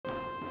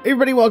Hey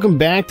everybody, welcome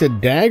back to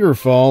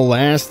Daggerfall.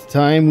 Last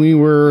time we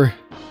were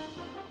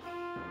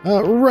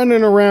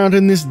running around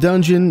in this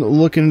dungeon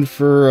looking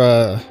for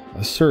a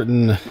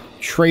certain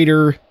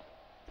traitor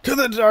to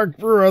the Dark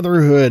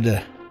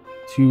Brotherhood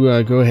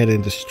to go ahead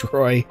and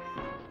destroy.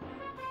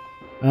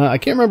 I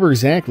can't remember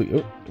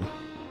exactly.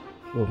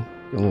 Oh,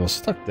 got a little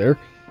stuck there.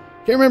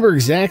 Can't remember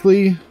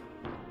exactly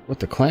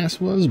what the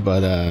class was,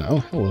 but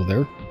oh, hello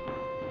there.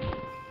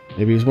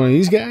 Maybe it's one of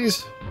these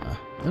guys?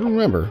 I don't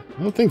remember.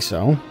 I don't think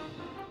so.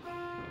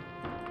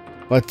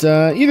 But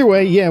either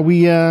way, yeah,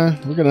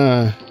 we're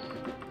gonna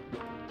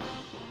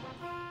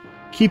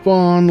keep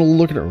on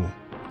looking around.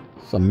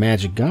 Some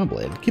magic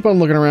goblet. Keep on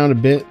looking around a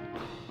bit.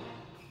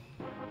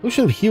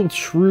 Potion of Heal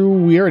True.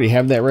 We already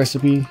have that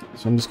recipe,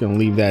 so I'm just gonna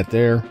leave that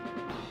there.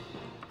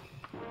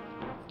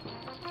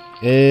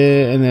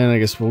 And then I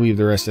guess we'll leave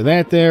the rest of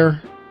that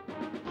there.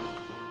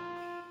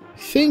 I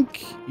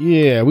think,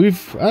 yeah,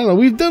 we've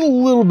done a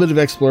little bit of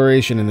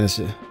exploration in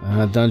this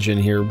dungeon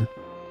here.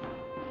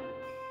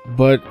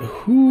 But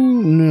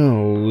who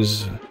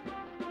knows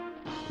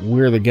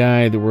where the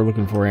guy that we're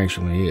looking for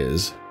actually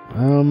is.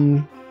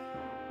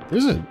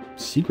 There's a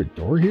secret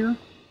door here?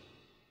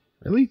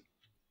 Really?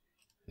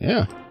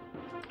 Yeah.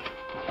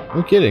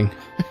 No kidding.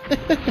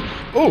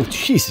 Oh,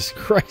 Jesus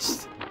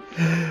Christ.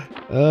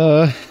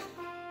 Is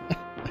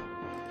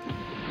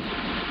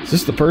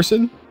this the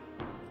person?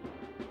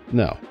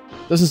 No.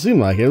 Doesn't seem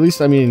like it. At least,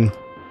 I mean,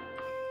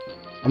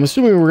 I'm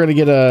assuming we're gonna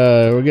get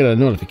we'll get a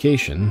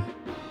notification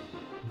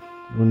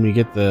when we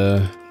get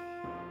the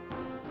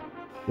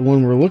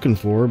one we're looking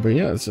for. But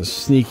yeah, it's a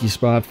sneaky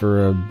spot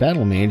for a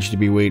battle mage to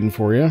be waiting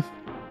for you.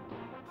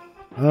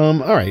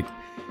 Alright.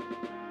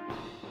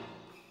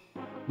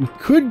 We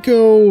could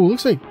go,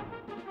 looks like,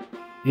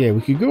 yeah,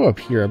 we could go up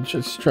here. I'm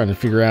just trying to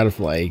figure out if,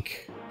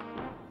 like,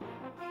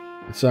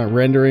 it's not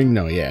rendering.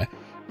 No, yeah.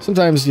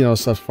 Sometimes, you know,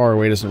 stuff far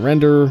away doesn't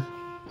render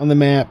on the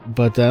map,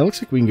 but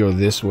looks like we can go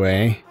this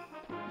way.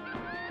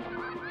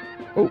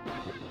 Oh.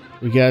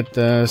 We got,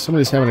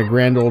 somebody's having a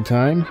grand old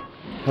time.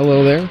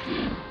 Hello there,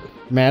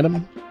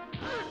 madam.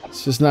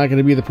 This is not going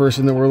to be the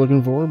person that we're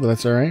looking for, but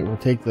that's alright. We'll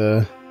take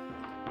the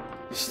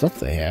stuff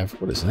they have.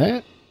 What is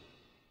that?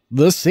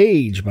 The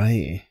Sage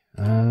by,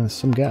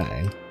 some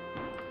guy.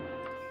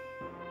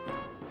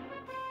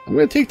 I'm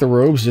going to take the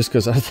robes just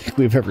because I don't think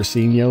we've ever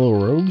seen yellow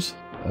robes.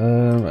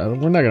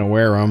 We're not going to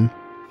wear them.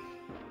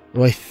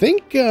 Well, I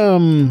think,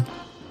 some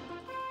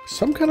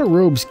kind of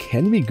robes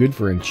can be good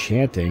for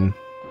enchanting.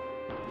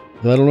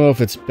 I don't know if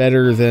it's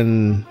better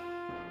than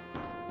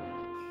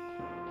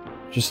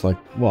just like,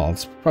 well,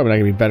 it's probably not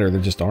going to be better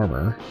than just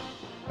armor,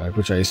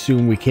 which I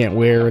assume we can't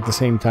wear at the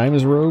same time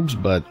as robes,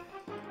 but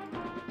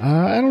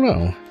I don't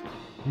know.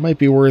 It might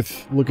be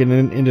worth looking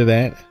into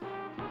that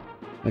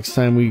next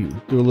time we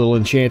do a little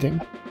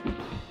enchanting.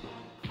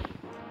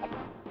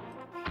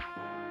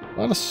 A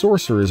lot of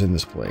sorcerers in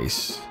this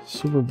place.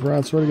 Silver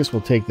broadsword, I guess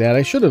we'll take that.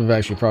 I should have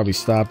actually probably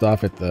stopped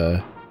off at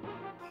the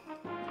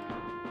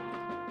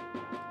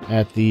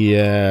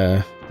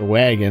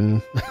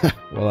wagon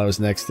while I was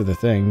next to the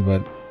thing,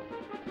 but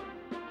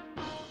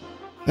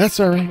that's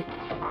alright.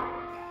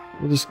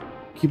 We'll just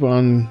keep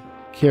on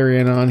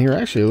carrying on here.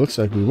 Actually, it looks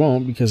like we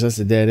won't, because that's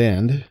a dead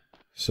end.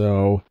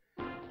 So,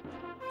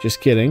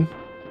 just kidding.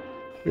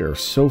 We are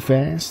so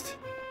fast.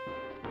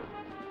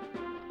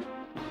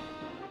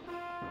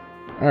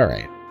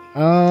 Alright.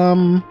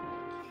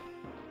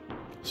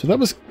 So that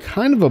was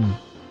kind of a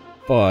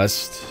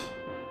bust.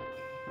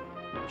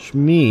 Which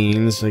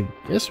means, I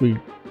guess we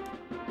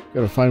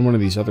gotta find one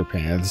of these other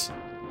paths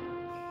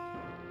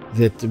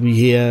that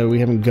we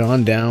haven't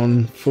gone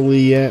down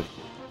fully yet.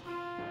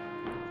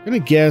 I'm gonna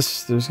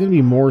guess there's gonna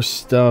be more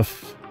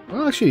stuff.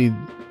 Well, actually,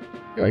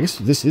 yeah, I guess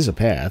this is a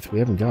path. We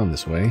haven't gone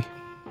this way.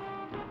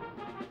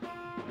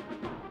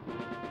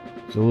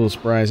 It's a little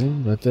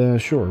surprising, but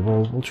sure,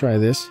 we'll try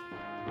this.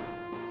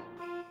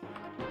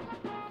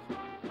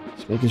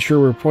 Just making sure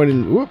we're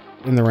pointing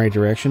in the right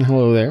direction.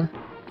 Hello there.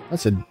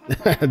 That's a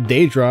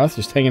Daedroth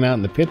just hanging out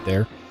in the pit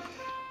there.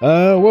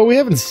 Well, we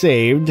haven't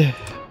saved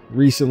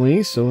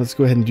recently, so let's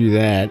go ahead and do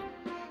that.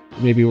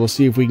 Maybe we'll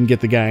see if we can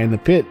get the guy in the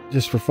pit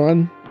just for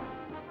fun.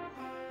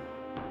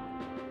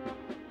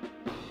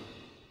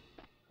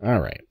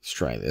 Alright, let's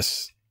try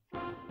this.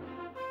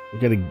 We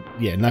gotta,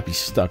 yeah, not be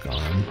stuck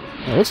on him.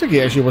 Oh, looks like he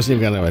actually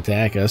wasn't even gonna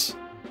attack us.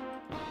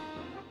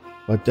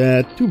 But,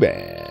 too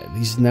bad.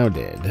 He's now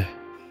dead.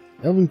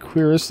 Elven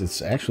Cuirass,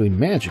 it's actually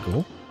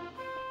magical.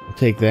 We'll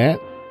take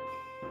that.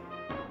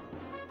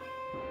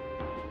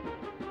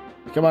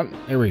 Come on,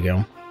 there we go.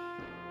 A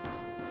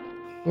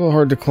little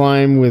hard to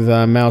climb with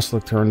mouse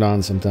look turned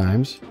on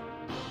sometimes.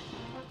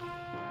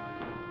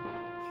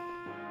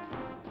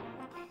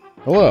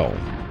 Hello.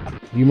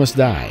 You must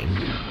die.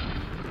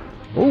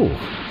 Oh,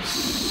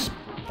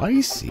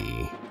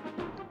 spicy.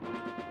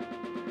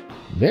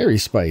 Very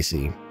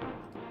spicy.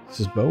 Is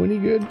this bow any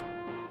good?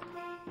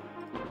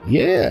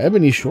 Yeah,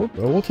 ebony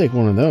shortbow. We'll take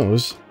one of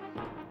those.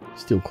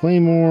 Steel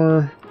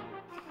claymore.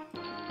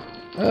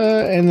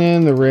 And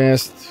then the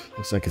rest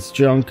looks like it's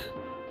junk.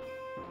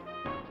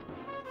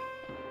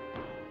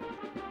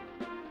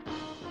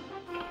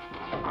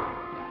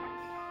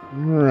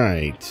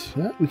 Right.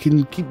 Well, we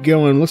can keep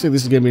going. Looks like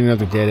this is going to be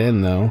another dead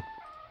end, though.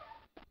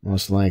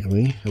 Most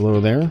likely. Hello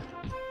there.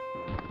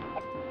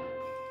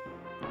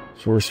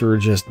 Sorcerer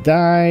just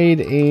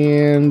died,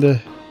 and...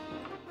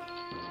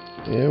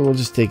 yeah, we'll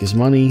just take his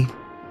money.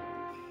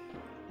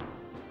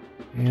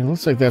 And it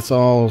looks like that's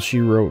all she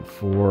wrote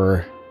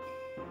for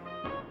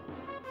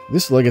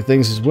this leg of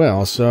things as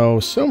well.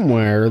 So,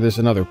 somewhere there's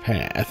another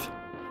path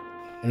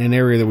in an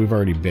area that we've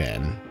already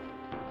been.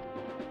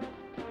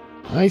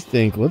 I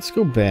think, let's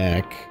go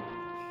back.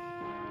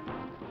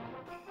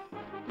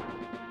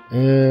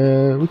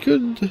 We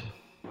could...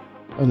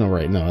 oh, no,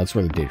 right, no, that's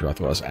where the Daedroth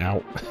was.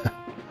 Ow.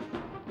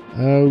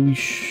 We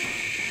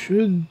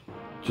should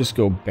just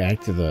go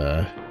back to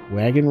the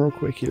wagon real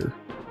quick here.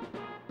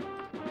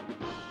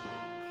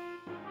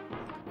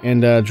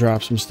 And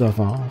drop some stuff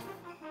off.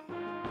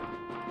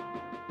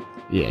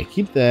 Yeah,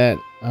 keep that.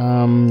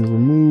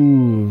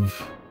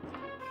 Remove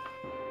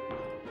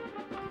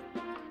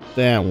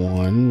that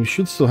one. We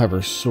should still have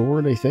our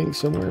sword, I think,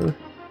 somewhere.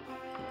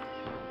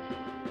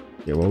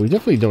 Yeah, well, we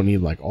definitely don't need,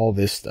 like, all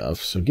this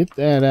stuff. So get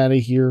that out of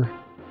here.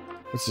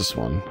 What's this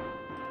one?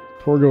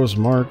 Torgo's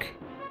Mark.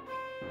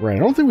 Right, I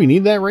don't think we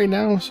need that right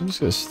now, so I'm just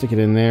going to stick it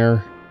in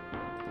there.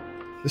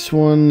 This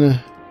one...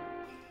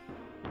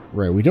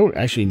 right, we don't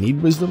actually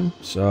need wisdom,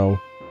 so...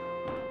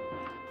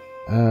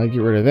 get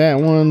rid of that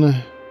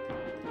one.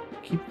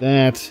 Keep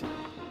that.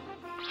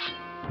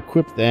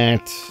 Equip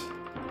that.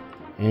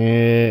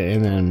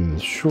 And then,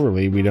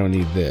 surely, we don't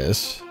need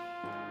this.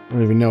 I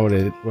don't even know what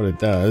it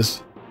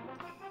does.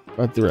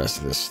 But the rest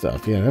of this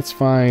stuff, yeah, that's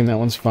fine. That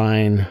one's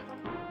fine.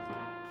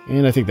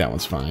 And I think that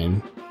one's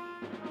fine.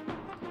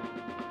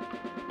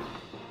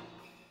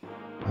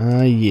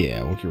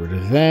 Yeah, we'll get rid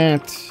of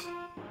that.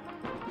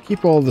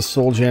 Keep all the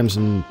soul gems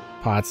and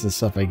pots and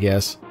stuff, I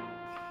guess.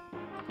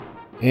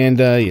 And,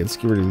 yeah, let's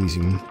get rid of these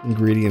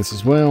ingredients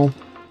as well.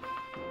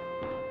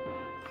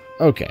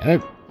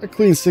 Okay, that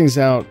cleans things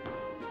out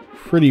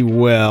pretty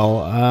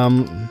well.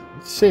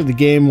 Save the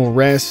game, we'll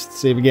rest,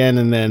 save again,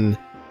 and then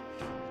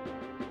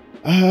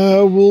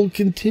we'll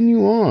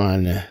continue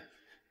on.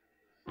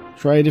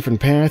 Try a different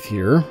path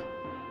here.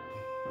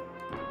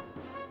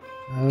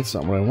 That's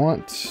not what I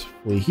want.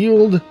 Fully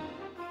healed.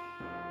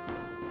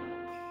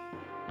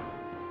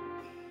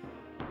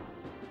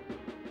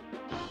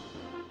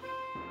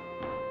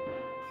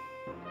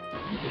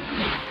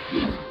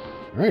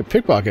 Alright,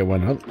 pickpocket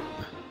went up.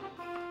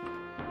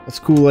 That's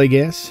cool, I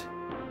guess.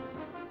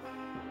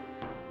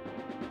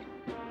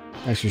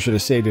 Actually, should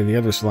have saved in the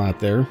other slot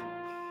there.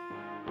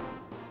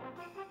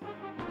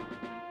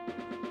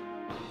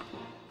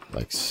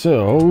 Like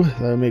so.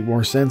 That would make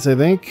more sense, I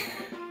think.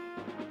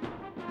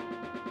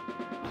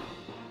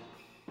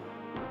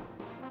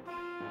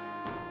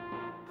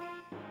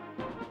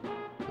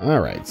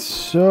 Alright,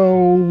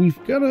 so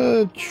we've got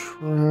to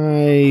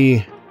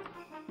try...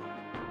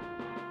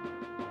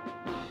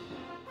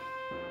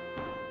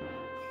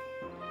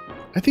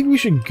 I think we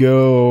should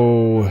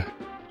go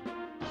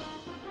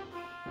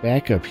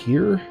back up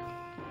here,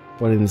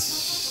 but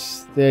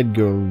instead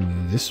go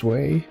this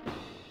way.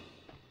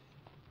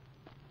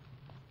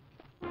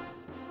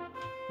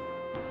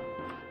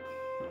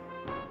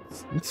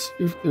 Let's see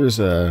if there's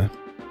a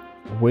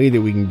way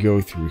that we can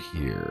go through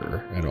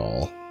here at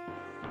all.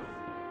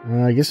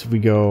 I guess if we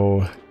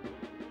go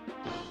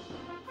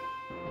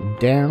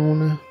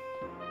down,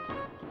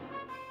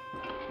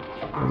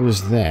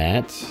 there's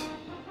that.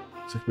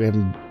 Looks like we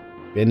haven't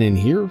been in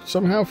here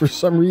somehow for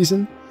some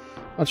reason.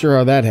 Not sure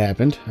how that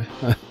happened.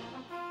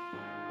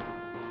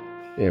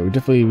 Yeah,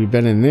 we've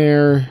been in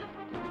there.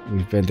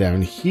 We've been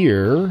down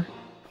here.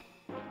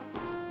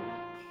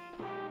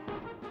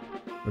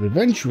 But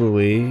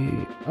eventually,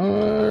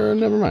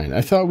 never mind. I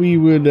thought we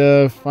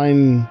would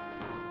find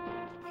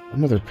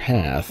another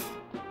path.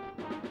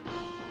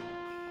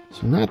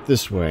 So not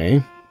this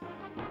way,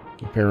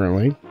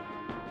 apparently.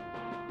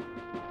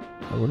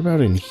 What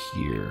about in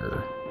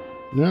here?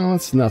 No,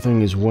 that's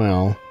nothing as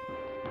well.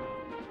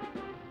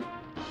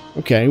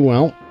 Okay,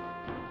 well.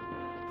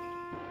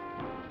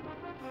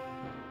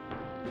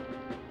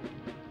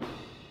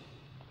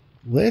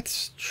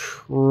 Let's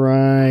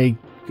try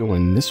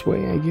going this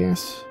way, I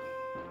guess.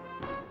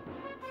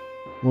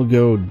 We'll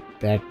go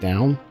back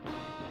down.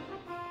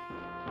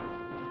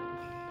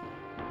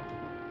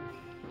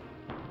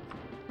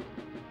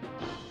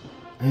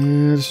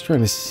 Just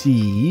trying to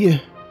see.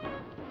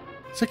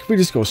 It's like if we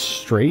just go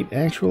straight,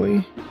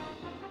 actually.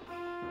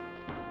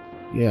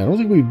 Yeah, I don't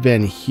think we've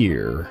been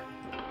here.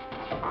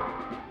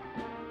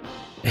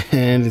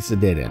 And it's a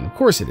dead end. Of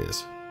course it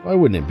is. Why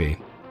wouldn't it be?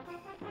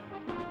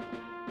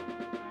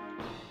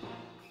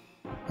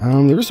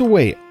 There's a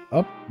way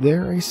up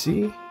there, I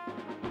see.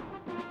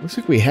 Looks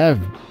like we have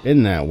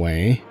been that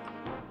way.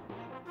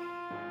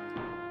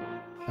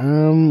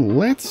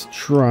 Let's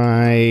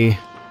try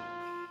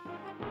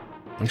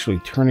actually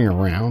turning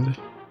around.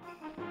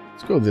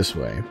 Let's go this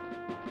way.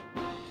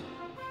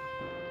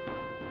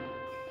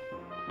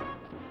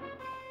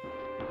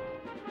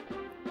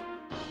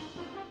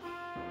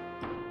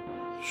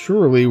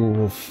 surely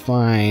we'll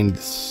find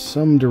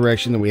some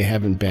direction that we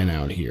haven't been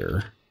out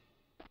here.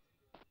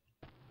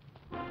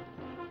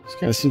 This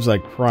kind of seems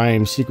like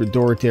prime secret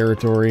door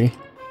territory.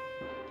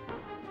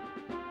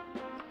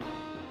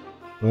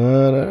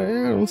 But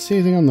I don't see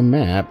anything on the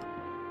map.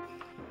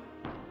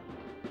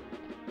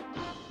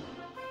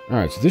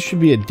 Alright, so this should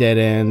be a dead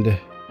end.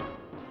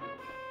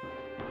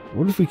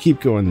 What if we keep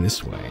going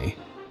this way?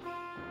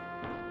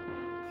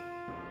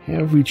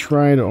 Have we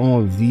tried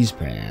all of these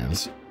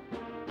paths?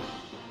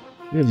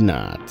 We have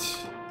not.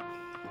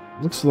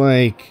 Looks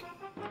like...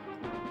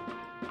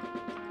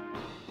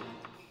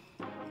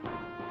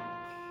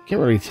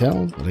 Can't really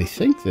tell, but I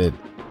think that,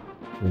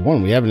 for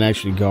one, we haven't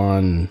actually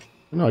gone...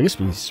 No, I guess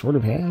we sort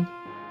of have.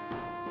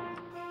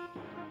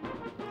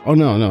 Oh,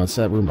 no, it's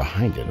that room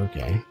behind it.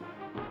 Okay.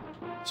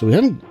 So we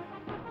haven't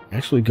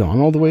actually gone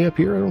all the way up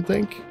here, I don't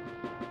think.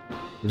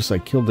 We just,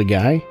 like, killed the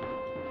guy.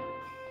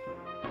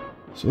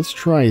 So let's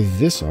try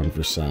this on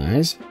for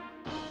size.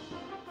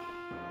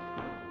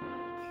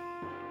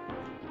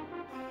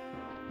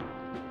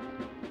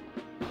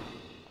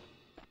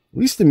 At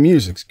least the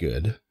music's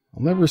good.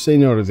 I'll never say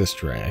no to this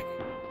track.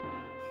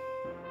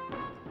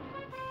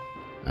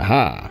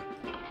 Aha!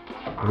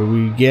 What do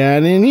we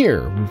got in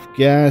here? We've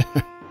got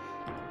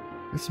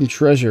some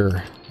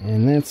treasure,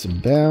 and that's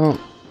about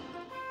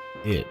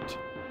it.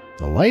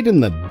 The light in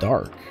the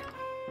dark.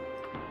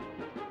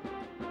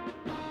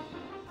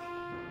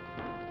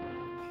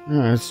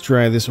 Alright, let's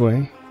try this way.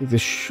 I think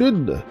this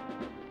should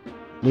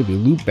maybe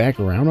loop back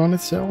around on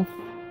itself.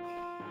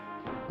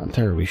 Not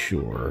entirely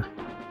sure.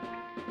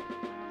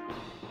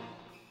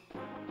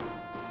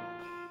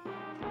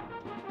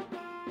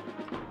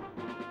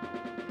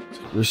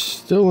 We're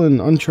still in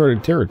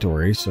uncharted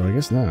territory, so I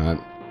guess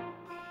not.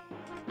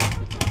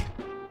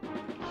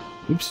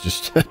 Oops,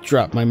 just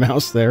dropped my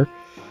mouse there.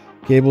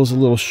 Cable's a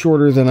little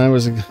shorter than I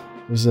was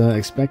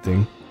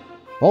expecting.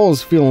 Ball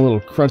is feeling a little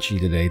crunchy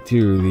today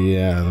too.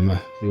 The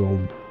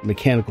old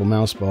mechanical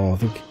mouse ball. I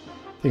think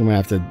I'm gonna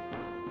have to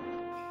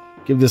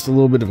give this a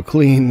little bit of a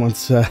clean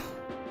once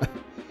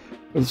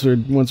once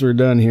we're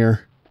done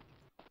here.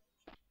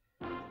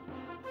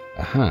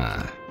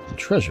 Aha, some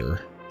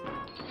treasure.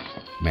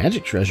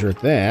 Magic treasure at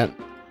that.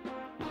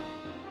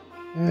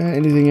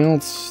 Anything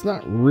else?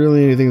 Not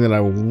really anything that I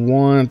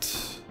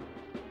want.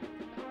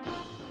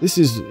 This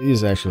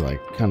is actually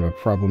like kind of a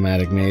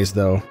problematic maze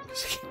though.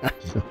 I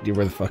have no idea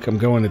where the fuck I'm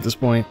going at this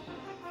point.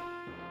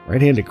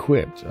 Right hand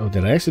equipped. Oh,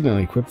 did I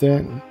accidentally equip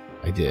that?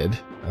 I did.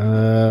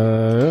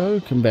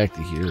 Come back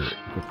to here.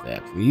 Equip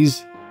that,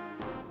 please.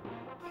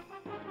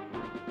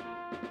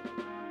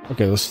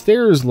 Okay, those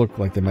stairs look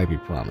like they might be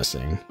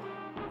promising.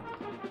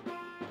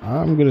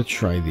 I'm gonna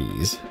try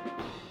these.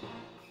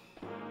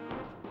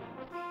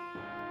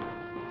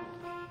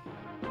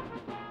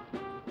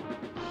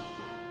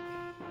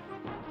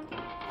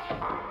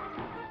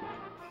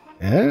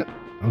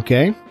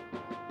 Okay.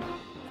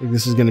 I think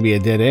this is gonna be a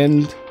dead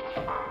end.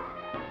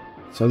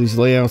 So these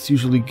layouts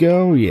usually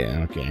go.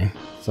 Yeah, okay.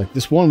 It's like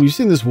this one. We've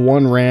seen this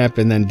one ramp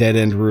and then dead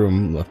end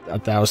room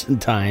 1,000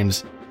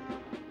 times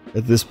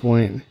at this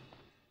point.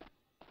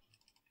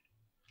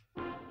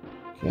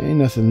 Okay,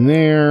 nothing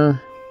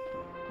there.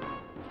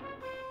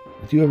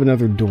 I do have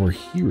another door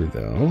here,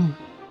 though.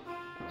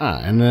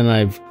 Ah, and then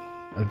I've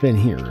been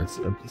here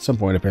at some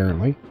point,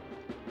 apparently.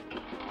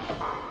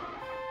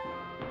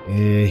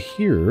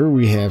 Here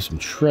we have some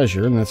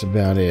treasure, and that's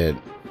about it.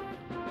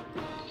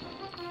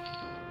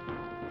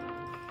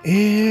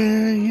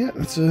 Yeah,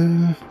 that's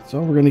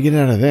all we're gonna get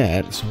out of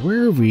that. So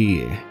where have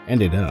we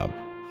ended up?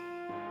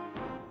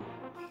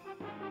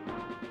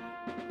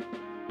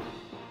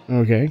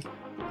 Okay.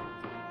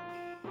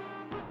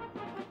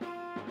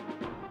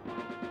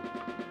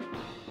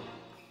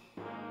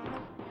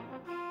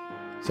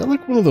 Is that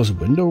like one of those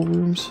window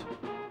rooms?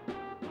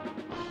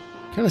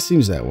 Kind of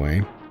seems that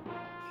way.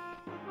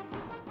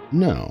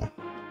 No.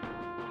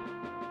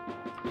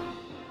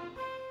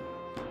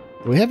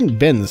 We haven't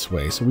been this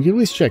way, so we can at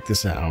least check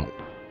this out.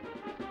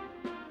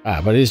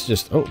 Ah, but it's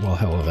just... Oh, well,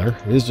 hello there.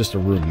 It is just a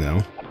room,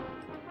 though.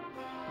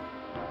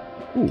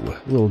 Ooh,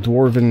 a little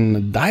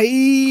dwarven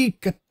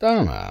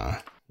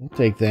daikatana. We'll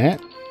take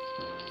that.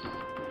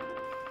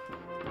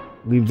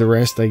 Leave the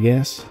rest, I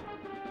guess.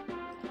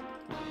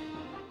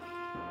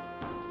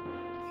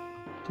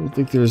 Don't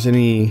think there's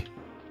any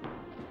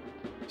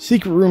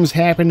secret rooms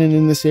happening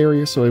in this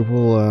area, so I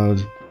will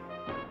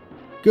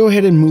go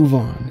ahead and move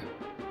on.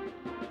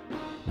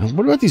 Now,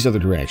 what about these other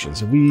directions?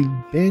 Have we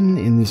been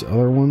in these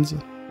other ones?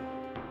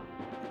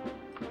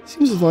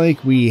 Seems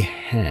like we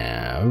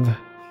have.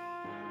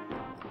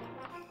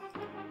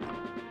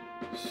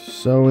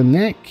 So in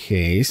that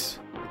case...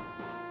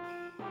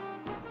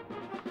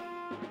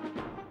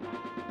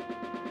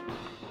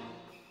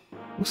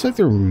 Looks like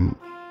there... Oh,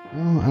 I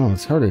don't know,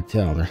 it's hard to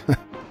tell.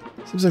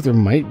 Seems like there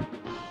might...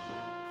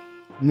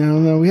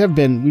 No, we've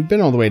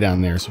been all the way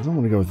down there, so we don't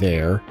want to go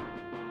there.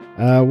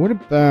 What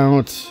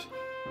about...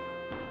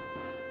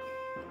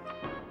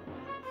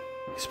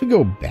 I guess we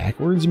go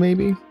backwards,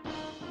 maybe?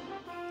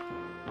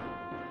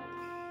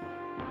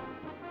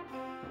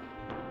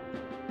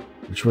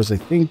 which was, I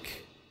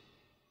think...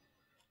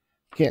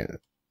 Can't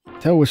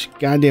tell which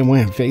goddamn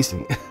way I'm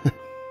facing.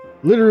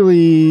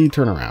 Literally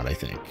turn around, I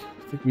think.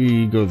 I think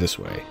we go this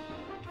way.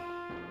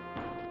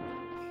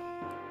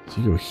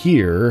 So you go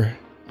here.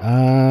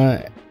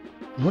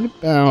 What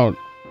about...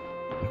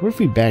 What if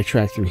we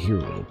backtrack through here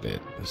a little bit?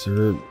 Is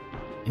there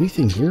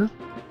anything here?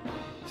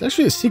 There's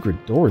actually a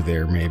secret door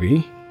there,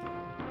 maybe.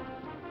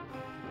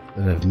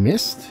 That I've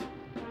missed?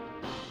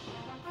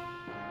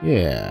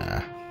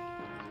 Yeah.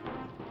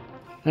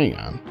 Hang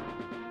on.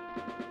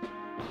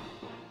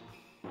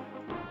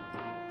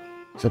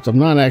 Except I'm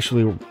not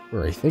actually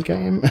where I think I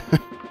am.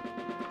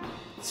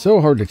 It's so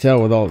hard to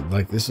tell with all,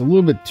 like, this is a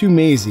little bit too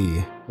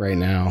mazy right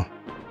now.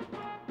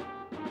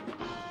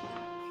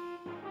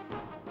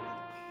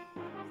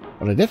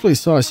 But I definitely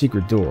saw a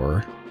secret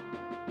door.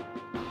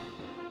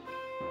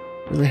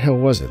 Where the hell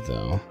was it,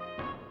 though?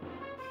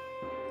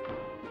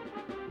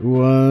 It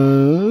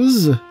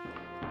was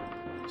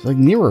like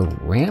near a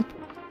ramp?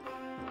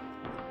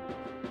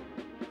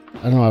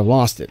 I don't know, I've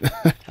lost it.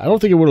 I don't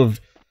think it would have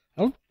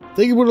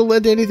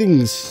led to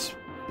anything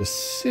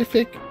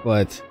specific,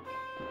 but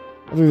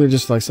I think they're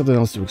just like something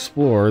else to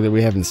explore that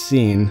we haven't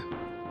seen.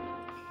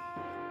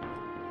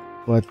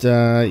 But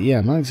yeah,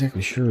 I'm not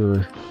exactly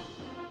sure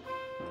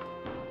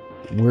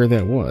where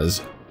that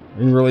was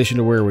in relation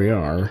to where we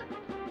are.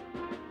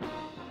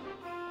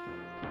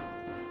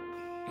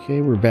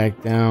 Okay, we're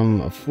back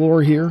down a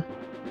floor here.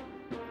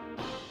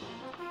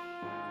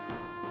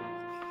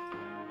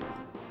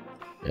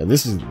 Yeah,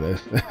 this is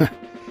the...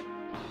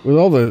 With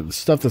all the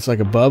stuff that's like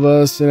above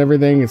us and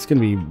everything, it's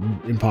going to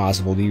be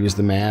impossible to use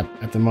the map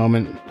at the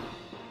moment.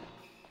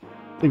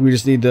 I think we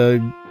just need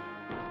to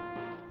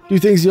do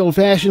things the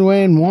old-fashioned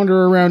way and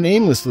wander around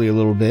aimlessly a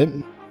little bit.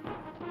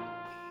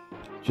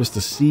 Just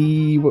to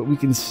see what we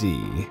can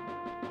see.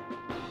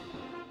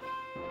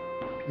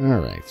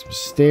 Alright, some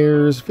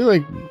stairs. I feel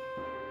like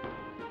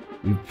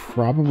we've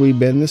probably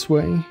been this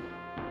way.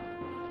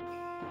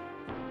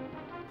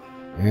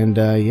 And,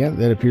 yeah,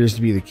 that appears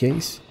to be the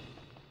case.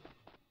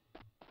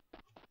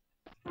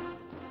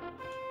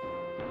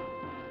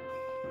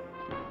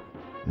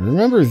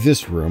 Remember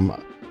this room.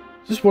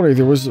 Just wondering,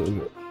 there was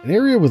an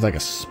area with like a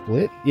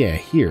split? Yeah,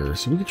 here.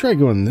 So we could try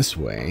going this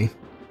way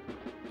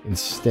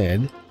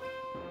instead.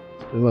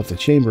 We left a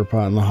chamber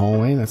pot in the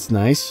hallway. That's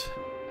nice.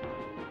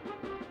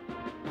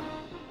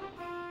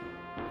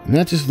 And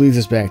that just leads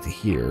us back to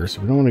here.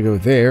 So we don't want to go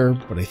there,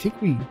 but I think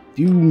we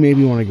do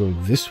maybe want to go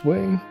this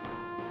way.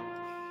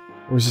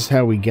 Or is this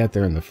how we get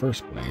there in the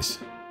first place?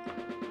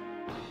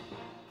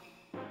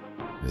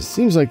 It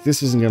seems like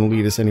this isn't going to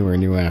lead us anywhere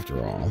new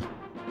after all.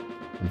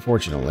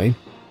 Unfortunately.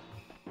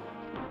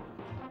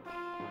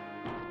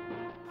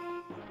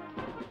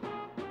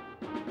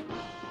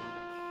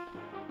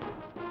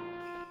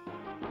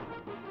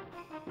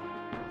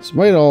 This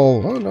might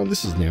all... Oh, no,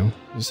 this is new.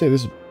 I say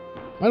this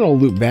might all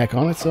loop back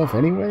on itself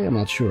anyway. I'm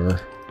not sure.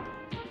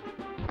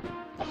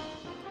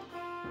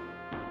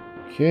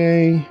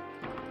 Okay.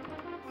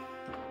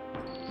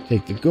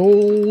 Take the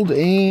gold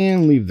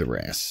and leave the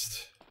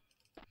rest.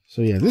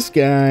 So yeah, this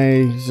guy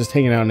is just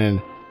hanging out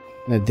in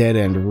a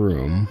dead-end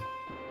room.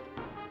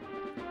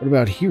 What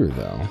about here,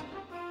 though?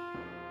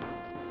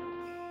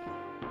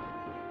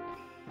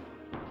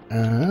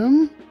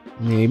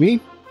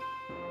 Maybe?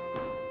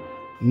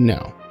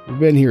 No. We've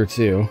been here,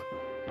 too.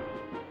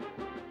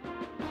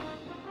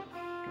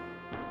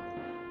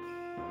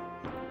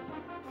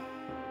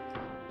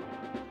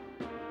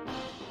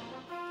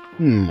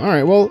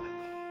 Alright, well...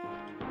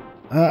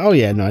 oh,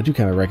 yeah, no, I do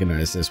kind of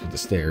recognize this with the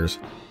stairs.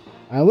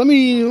 Let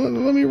me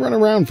run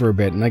around for a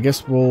bit, and I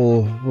guess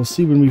we'll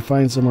see when we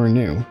find somewhere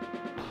new.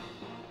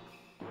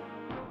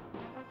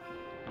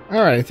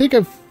 Alright, I think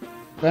I've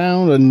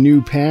found a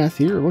new path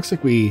here. It looks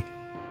like we...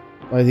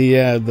 By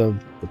the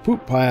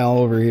poop pile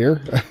over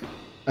here.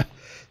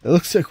 It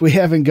looks like we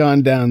haven't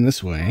gone down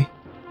this way.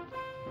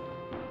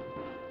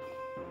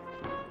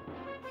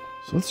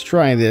 So let's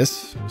try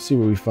this. We'll see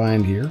what we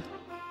find here.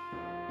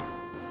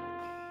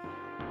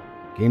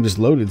 Game just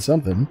loaded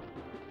something.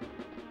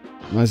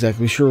 Not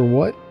exactly sure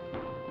what.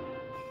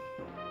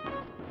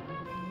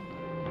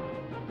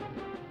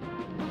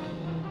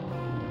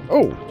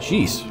 Oh,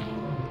 jeez.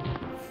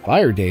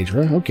 Fire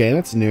Daedra. Okay,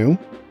 that's new.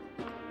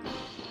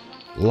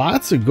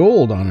 Lots of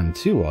gold on him,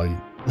 too.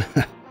 I'm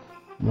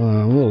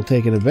a little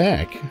taken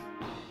aback.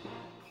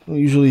 Don't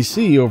usually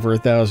see over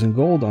 1,000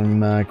 gold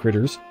on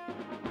critters.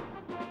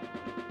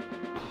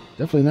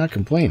 Definitely not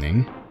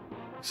complaining.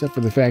 Except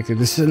for the fact that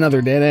this is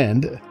another dead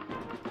end.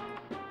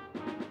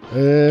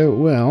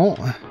 Well...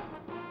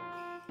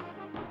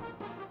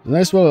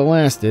 Nice while it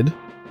lasted.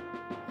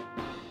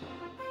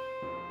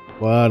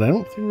 But I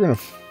don't think we're going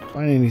to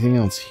find anything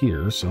else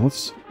here, so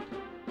let's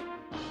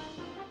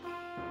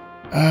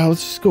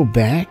just go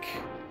back,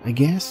 I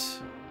guess.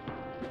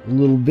 A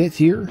little bit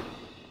here.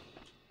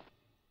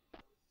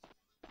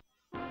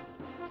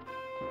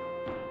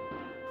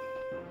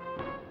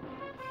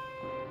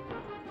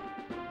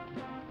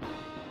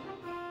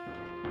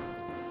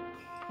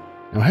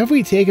 Now, have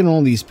we taken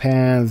all these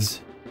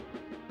paths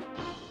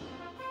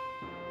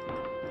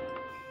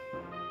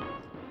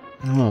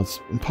I don't know, it's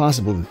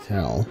impossible to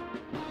tell.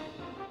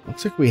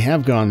 Looks like we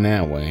have gone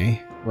that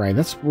way. Right,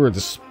 that's where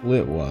the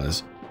split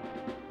was.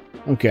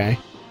 Okay.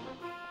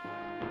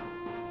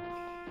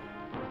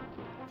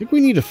 I think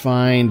we need to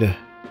find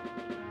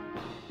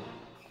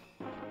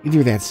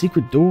either that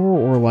secret door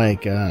or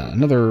like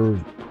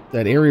another,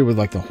 that area with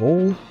like the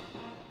hole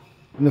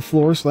in the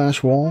floor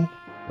 / wall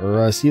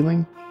or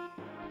ceiling,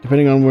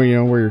 depending on where, you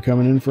know, where you're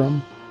coming in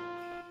from.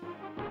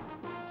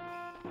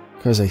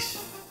 Because I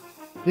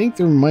think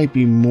there might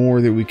be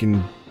more that we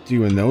can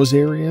do in those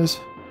areas.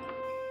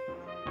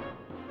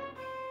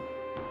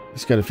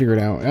 Just got to figure it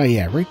out. Oh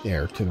yeah, right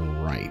there to the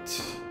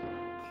right.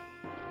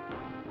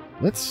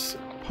 Let's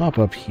pop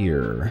up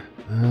here.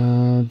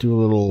 Do a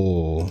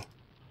little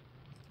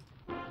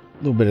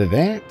bit of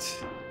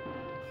that.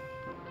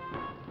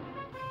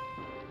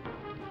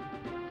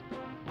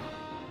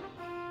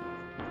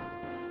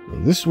 Go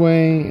this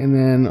way, and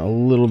then a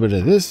little bit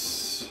of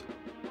this.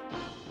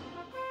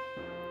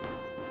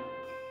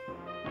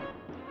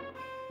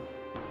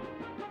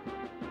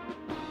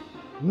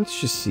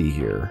 Let's just see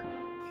here.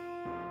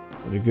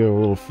 Gotta go a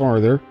little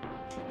farther.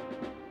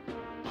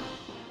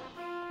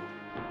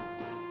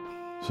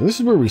 So this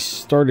is where we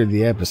started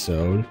the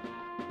episode.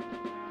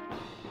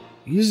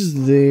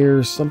 Is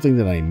there something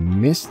that I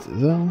missed,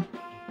 though,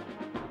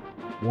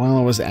 while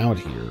I was out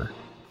here?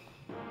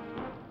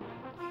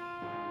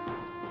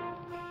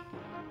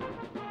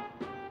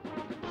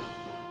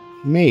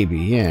 Maybe,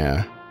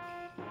 yeah.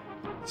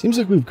 Seems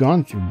like we've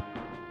gone through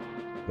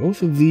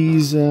both of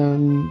these,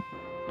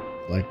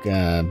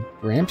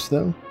 ramps,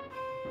 though.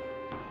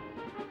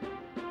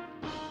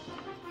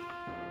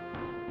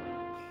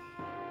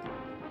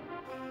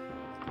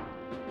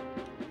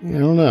 Yeah, I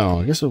don't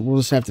know. I guess we'll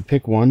just have to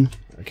pick one.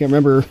 I can't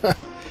remember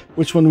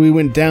which one we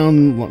went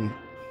down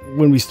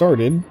when we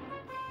started.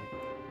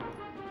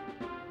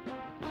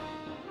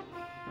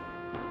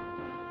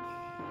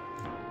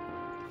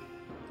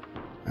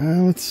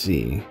 Let's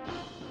see.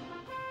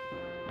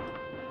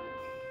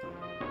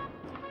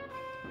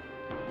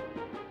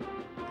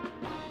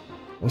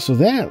 Well, so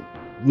that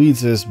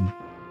leads us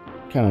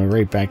kind of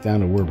right back down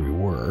to where we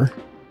were,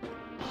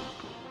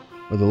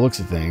 by the looks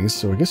of things.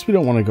 So I guess we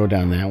don't want to go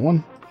down that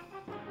one.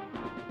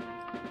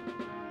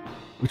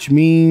 Which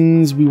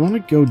means we want to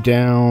go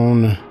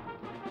down the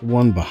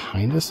one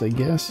behind us, I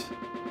guess.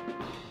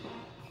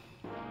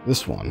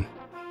 This one.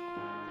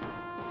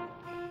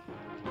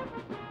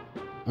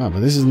 Oh, but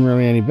this isn't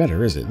really any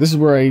better, is it? This is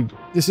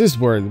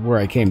where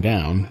I came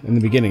down in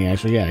the beginning,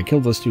 actually. Yeah, I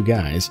killed those two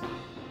guys.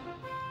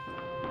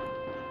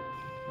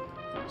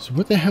 So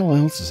what the hell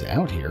else is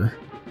out here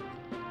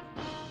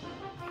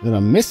that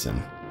I'm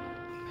missing?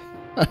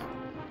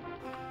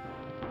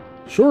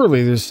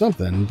 Surely there's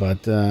something,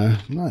 but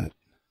not.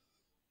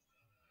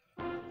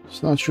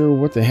 Just not sure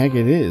what the heck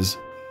it is.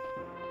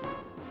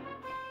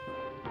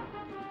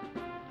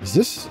 Is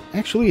this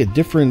actually a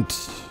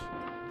different...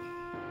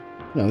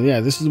 No, yeah,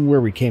 this is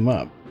where we came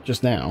up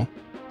just now.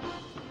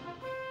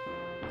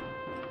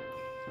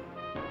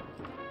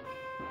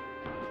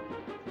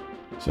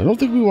 So I don't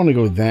think we want to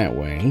go that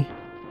way.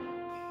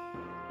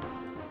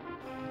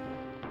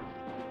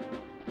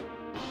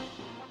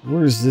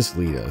 Where does this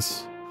lead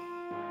us?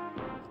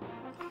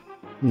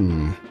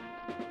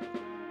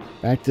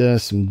 Back to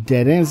some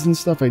dead ends and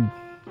stuff. I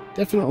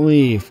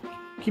definitely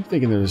keep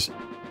thinking there's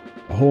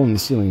a hole in the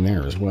ceiling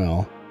there as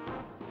well.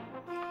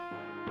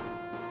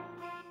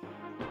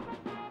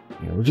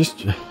 Yeah, we're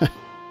just...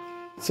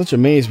 such a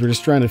maze. We're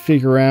just trying to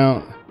figure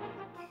out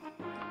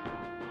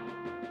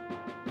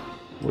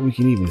what we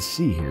can even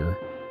see here.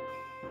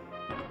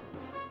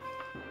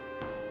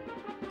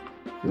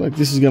 I feel like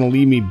this is going to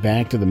lead me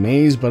back to the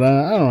maze, but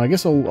I don't know. I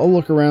guess I'll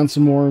look around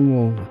some more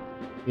and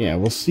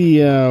we'll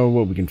see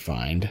what we can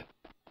find.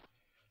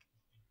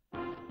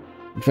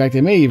 In fact,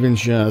 I may even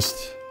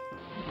just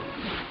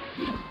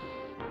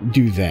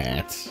do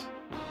that.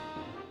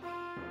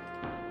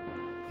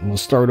 And we'll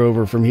start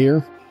over from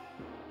here.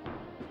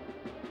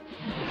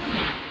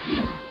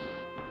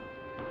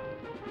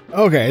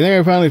 Okay, I think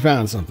I finally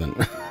found something.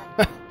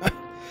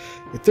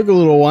 It took a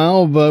little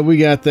while, but we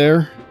got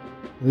there.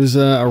 There's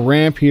a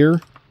ramp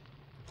here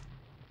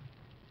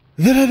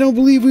that I don't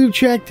believe we've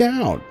checked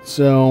out.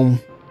 So,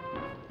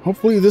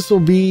 hopefully this will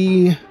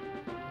be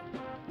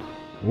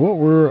what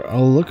we're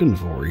looking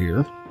for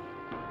here.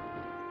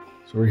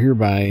 So we're here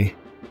by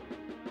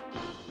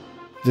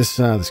this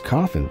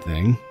coffin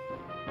thing.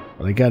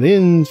 But I got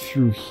in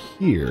through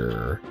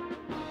here,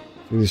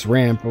 through this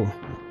ramp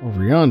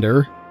over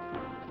yonder.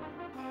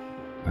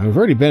 I've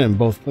already been in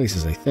both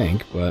places, I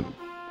think, but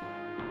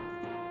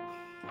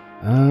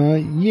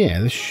yeah,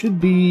 this should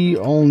be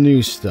all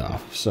new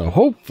stuff. So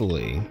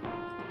hopefully,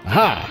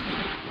 aha!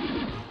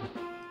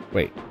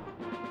 Wait,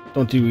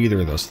 don't do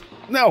either of those.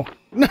 No,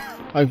 no.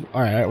 All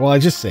right. Well, I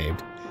just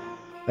saved.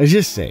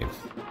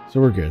 So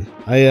we're good.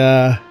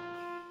 I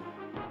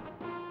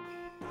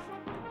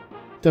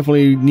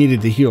definitely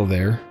needed to heal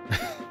there.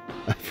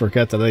 I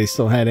forgot that I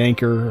still had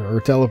anchor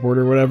or teleport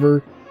or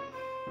whatever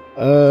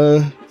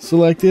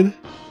selected.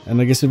 And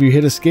I guess if you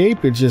hit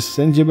escape, it just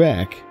sends you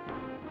back.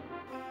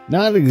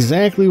 Not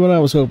exactly what I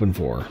was hoping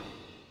for.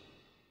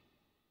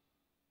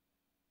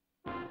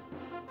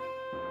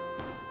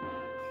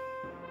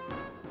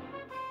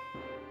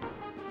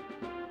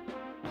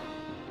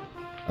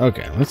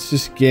 Okay, let's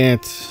just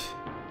get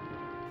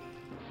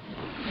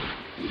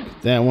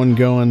that one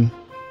going.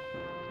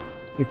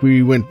 I think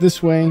we went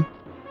this way.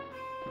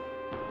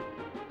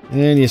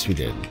 And yes, we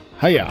did.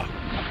 Hiya!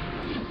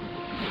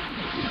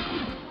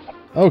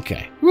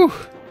 Okay. Whew.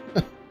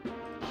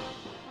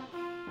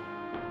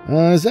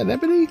 Is that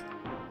ebony?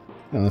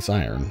 No, that's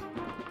iron.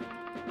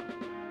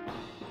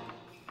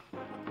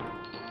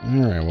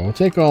 Alright, well, we'll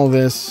take all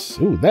this.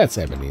 Ooh, that's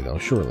ebony, though,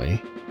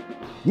 surely.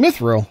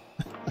 Mithril!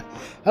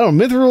 I don't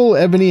know, mithril,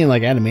 ebony, and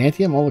like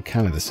adamantium all look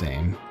kind of the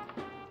same.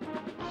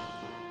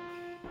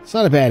 It's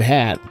not a bad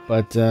hat,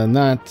 but certainly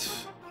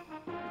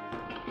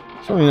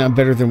not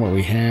better than what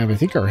we have. I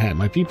think our hat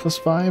might be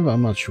 +5.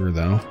 I'm not sure,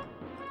 though.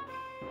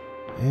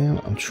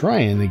 And I'm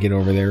trying to get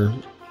over there.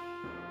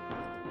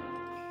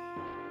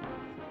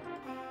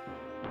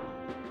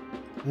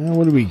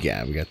 What do we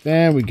got? We got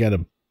that. We got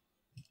a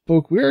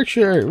book. We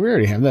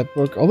already have that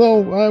book.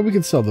 Although we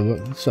could sell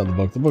the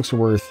book. The books are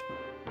worth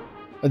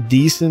a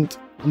decent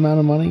amount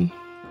of money.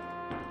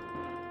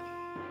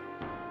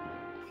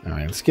 All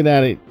right, let's get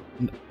at it.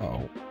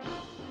 Oh,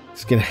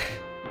 let's get.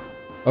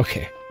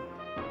 Okay,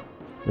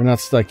 we're not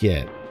stuck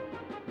yet.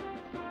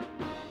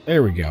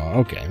 There we go.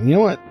 Okay, you know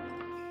what?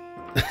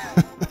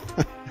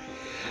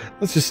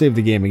 Let's just save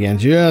the game again,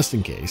 just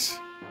in case.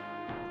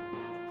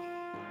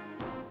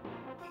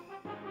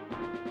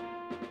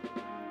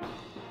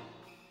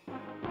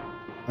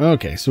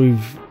 Okay, so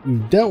we've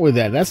dealt with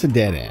that. That's a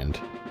dead end.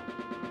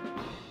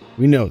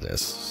 We know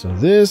this. So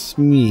this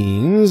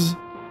means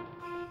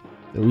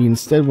that we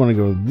instead want to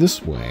go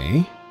this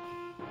way.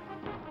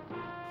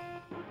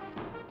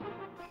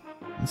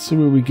 Let's see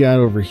what we got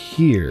over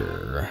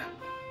here.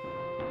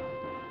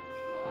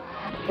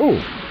 Oh!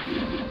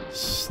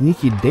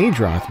 Sneaky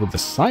Daedroth with the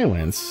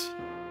silence.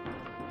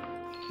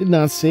 Did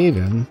not save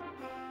him.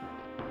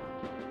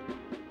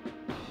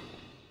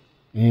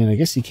 And I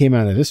guess he came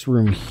out of this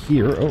room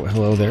here. Oh,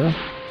 hello there.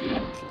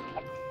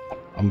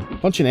 I'm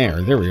punching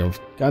air. There we go.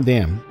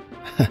 Goddamn.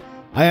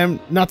 I am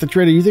not the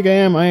traitor you think I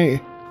am.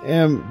 I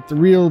am the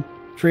real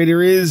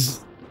traitor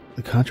is...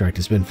 The contract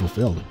has been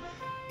fulfilled.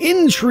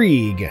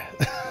 Intrigue!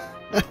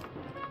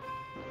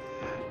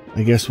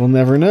 I guess we'll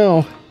never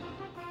know.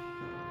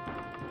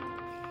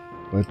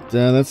 But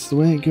that's the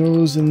way it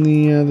goes in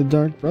the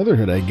Dark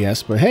Brotherhood, I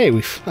guess. But hey,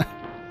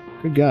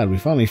 good God, we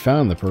finally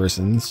found the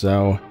person,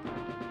 so...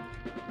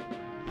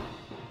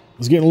 I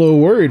was getting a little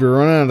worried we're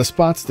running out of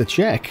spots to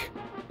check.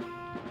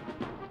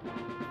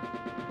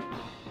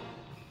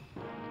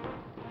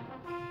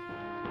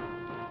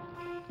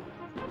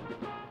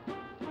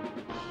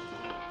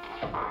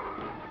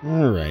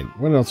 Alright,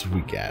 what else have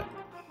we got?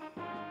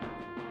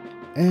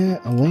 A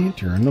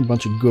lantern, a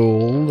bunch of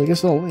gold. I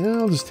guess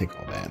I'll just take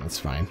all that, that's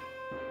fine.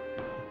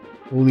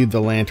 We'll leave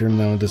the lantern,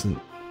 though. It doesn't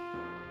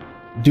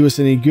do us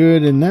any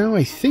good. And now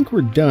I think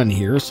we're done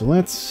here, so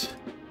let's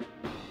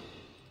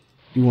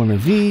do one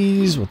of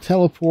these. We'll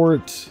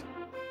teleport.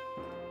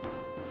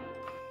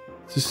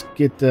 Just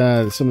get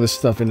some of this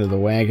stuff into the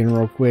wagon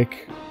real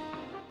quick.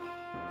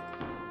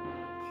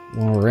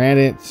 While we're at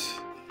it.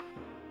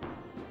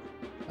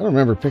 I don't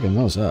remember picking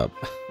those up.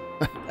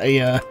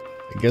 I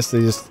guess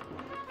they just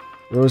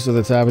rose to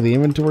the top of the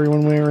inventory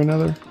one way or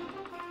another.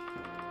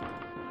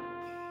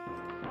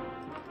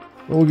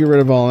 But we'll get rid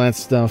of all that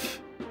stuff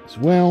as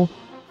well.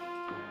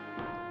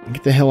 And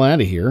get the hell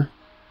out of here.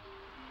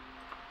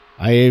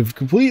 I've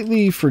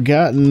completely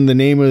forgotten the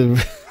name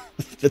of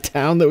the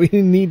town that we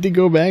need to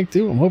go back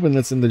to. I'm hoping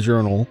that's in the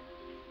journal.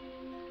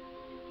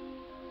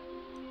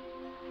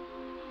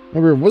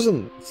 Remember,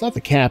 it's not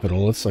the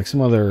capital, it's like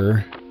some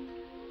other...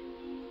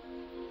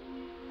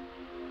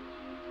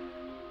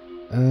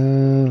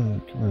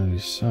 come on,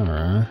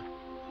 Sarah.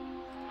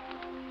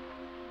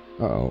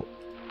 Uh-oh.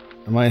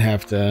 I might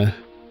have to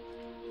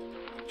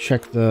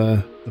check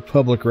the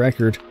public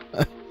record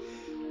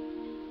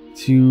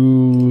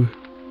to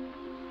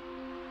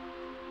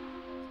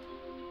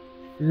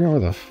figure out where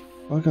the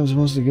fuck I'm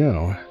supposed to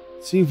go.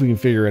 Let's see if we can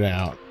figure it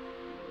out.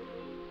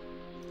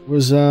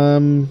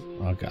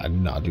 Oh god,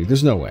 no, dude,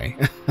 there's no way.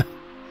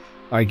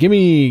 Alright, give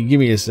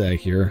me a sec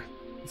here.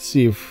 Let's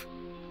see if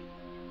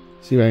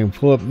I can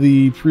pull up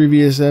the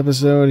previous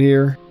episode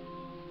here.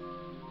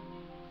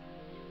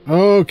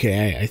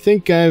 Okay, I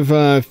think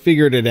I've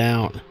figured it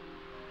out.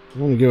 I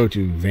want to go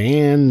to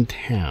Van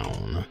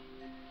Town.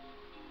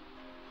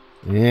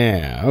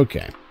 Yeah,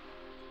 okay.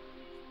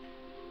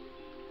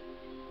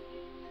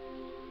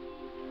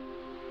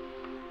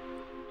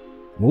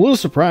 I'm a little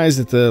surprised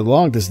that the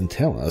log doesn't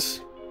tell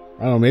us.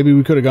 I don't know, maybe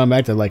we could have gone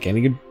back to like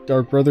any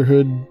Dark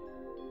Brotherhood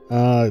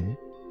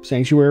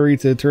sanctuary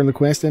to turn the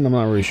quest in. I'm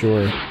not really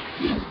sure.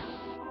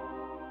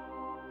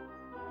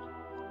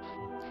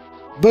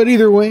 But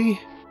either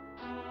way,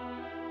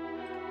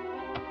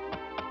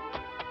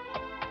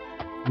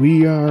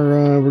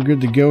 we're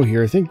good to go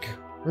here. I think,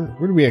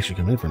 where do we actually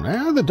come in from?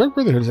 The Dark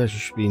Brotherhood actually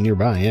should be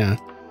nearby, yeah.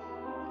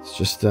 It's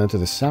just to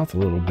the south a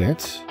little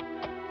bit.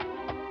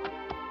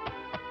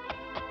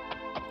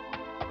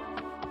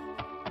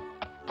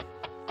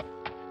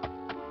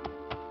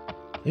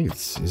 I think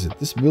it's... Is it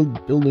this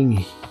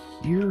building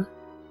here?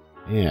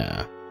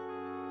 Yeah.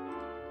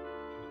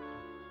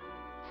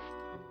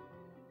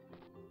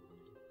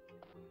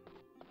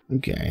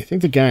 Okay, I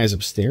think the guy is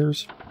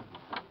upstairs.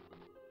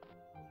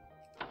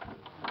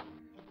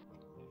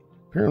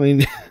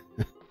 Apparently,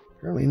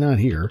 apparently not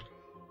here.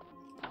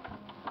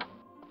 I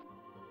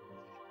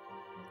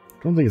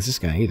don't think it's this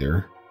guy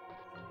either.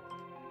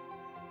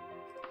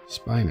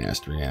 Spy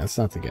Master, yeah, that's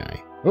not the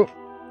guy. Oh,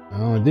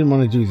 I didn't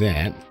want to do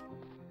that.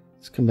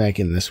 Let's come back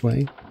in this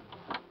way.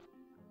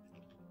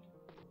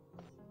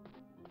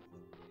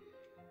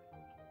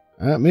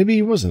 Maybe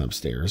he wasn't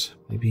upstairs.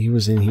 Maybe he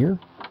was in here.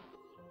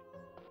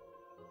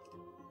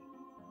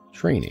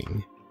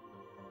 Training.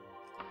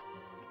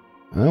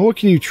 What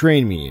can you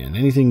train me in?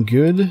 Anything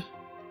good?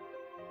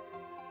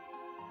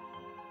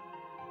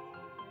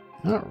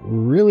 Not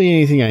really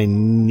anything I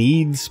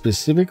need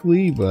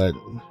specifically, but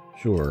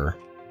sure.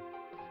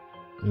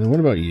 And then what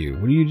about you?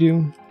 What do?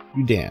 You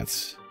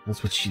dance.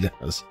 That's what she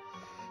does.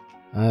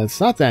 It's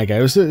not that guy.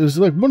 It was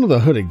like one of the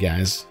hooded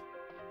guys,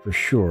 for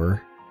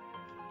sure.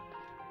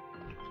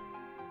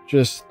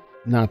 Just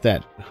not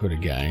that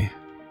hooded guy.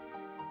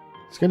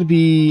 It's got to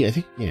be, I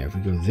think, yeah, if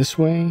we go this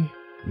way, and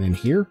then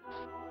here.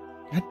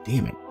 God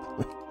damn it.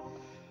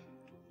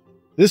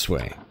 This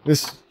way.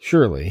 This,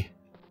 surely.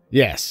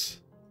 Yes.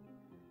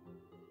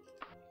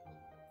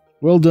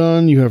 Well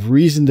done. You have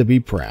reason to be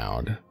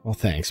proud. Well,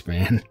 thanks,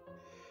 man.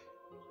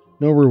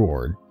 No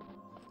reward.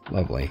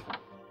 Lovely.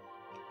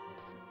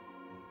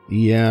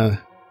 The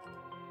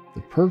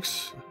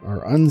perks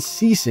are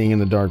unceasing in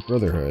the Dark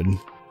Brotherhood.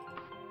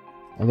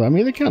 Although, I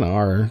mean, they kind of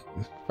are.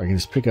 If I can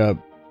just pick up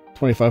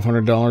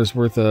 $2,500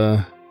 worth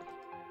of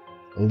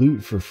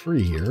loot for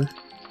free here.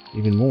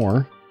 Even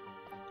more.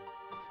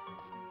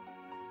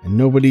 And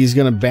nobody's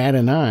gonna bat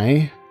an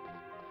eye.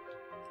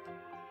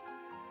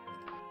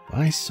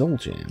 Buy soul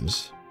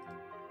gems.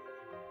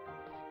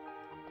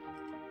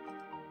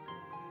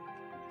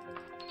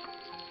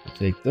 I'll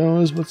take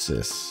those. What's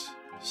this?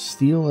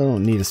 Steel? I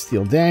don't need a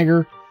steel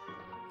dagger.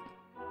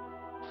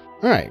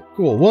 Alright,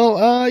 cool.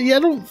 Well, yeah, I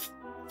don't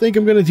think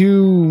I'm gonna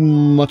do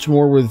much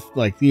more with,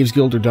 like, Thieves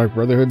Guild or Dark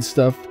Brotherhood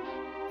stuff.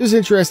 It's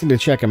interesting to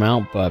check them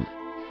out, but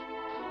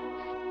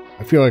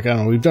I feel like, I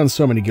don't know, we've done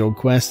so many guild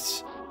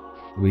quests.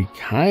 We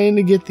kind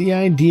of get the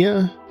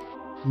idea,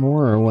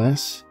 more or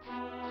less,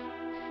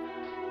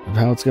 of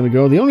how it's going to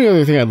go. The only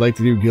other thing I'd like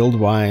to do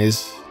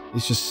guild-wise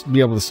is just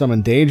be able to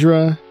summon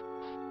Daedra.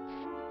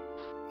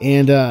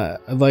 And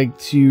I'd like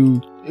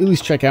to at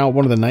least check out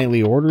one of the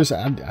nightly orders.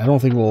 I don't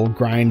think we'll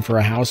grind for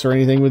a house or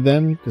anything with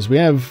them, because we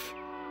have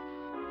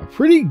a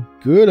pretty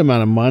good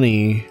amount of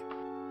money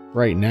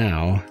right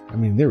now. I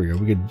mean, there we go.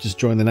 We could just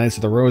join the Knights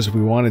of the Rose if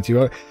we wanted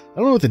to. I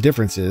don't know what the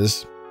difference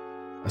is,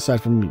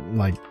 aside from,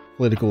 like,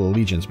 political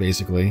allegiance,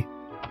 basically.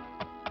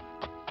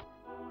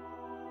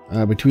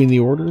 Between the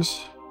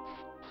orders.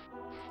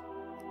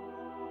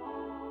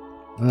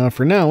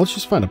 For now, let's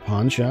just find a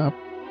pawn shop.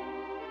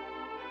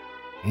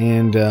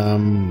 And,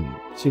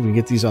 see if we can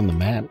get these on the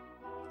map.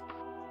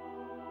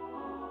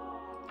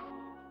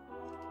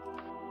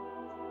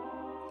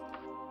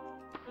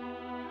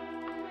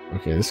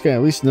 Okay, this guy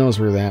at least knows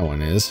where that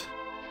one is.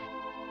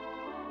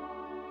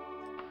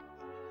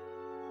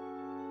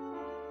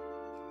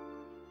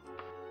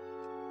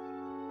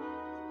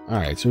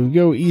 Alright, so we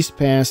go east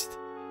past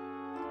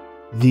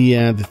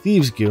the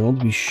Thieves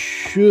Guild. We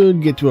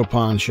should get to a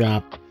pawn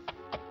shop.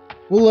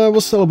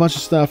 We'll sell a bunch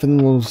of stuff, and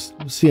then we'll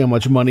see how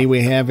much money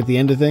we have at the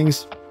end of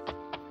things.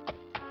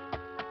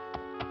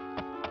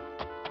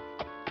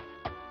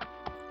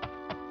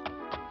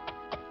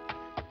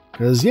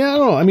 Because, yeah, I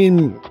don't know. I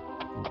mean,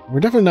 we're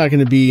definitely not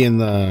going to be in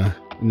the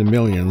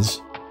millions.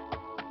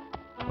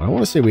 I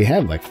want to say we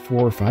had like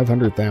 400,000 or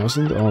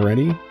 500,000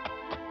 already.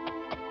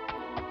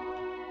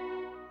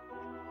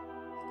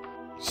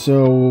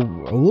 So,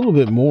 a little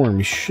bit more, and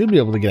we should be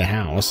able to get a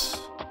house.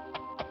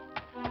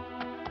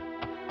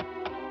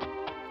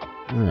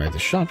 Alright, the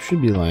shop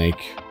should be like...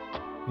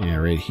 yeah,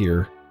 right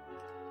here.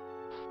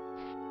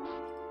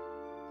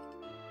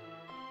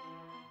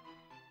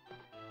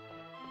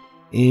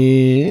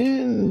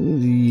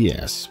 And...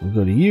 yes, we'll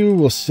go to you,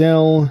 we'll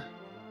sell.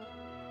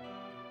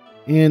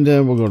 And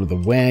we'll go to the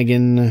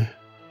wagon.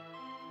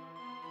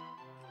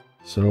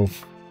 So,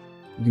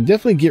 we can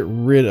definitely get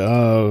rid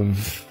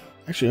of...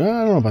 actually, I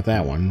don't know about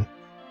that one.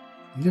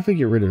 You definitely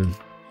get rid of,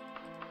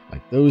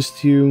 like, those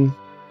two.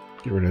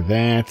 Get rid of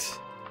that.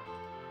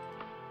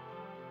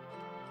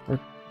 Or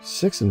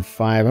 6 and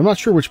 5. I'm not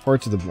sure which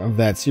parts of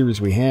that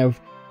series we have.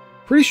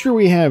 Pretty sure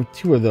we have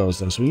 2 of those,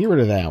 though, so we can get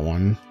rid of that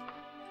one.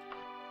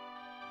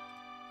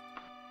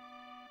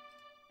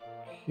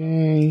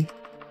 Okay.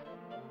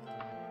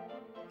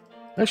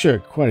 Actually,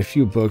 quite a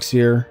few books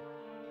here.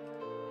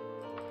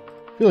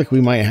 I feel like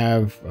we might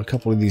have a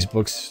couple of these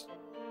books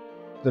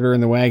that are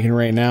in the wagon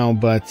right now,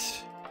 but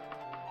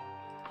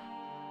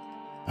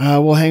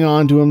We'll hang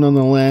on to him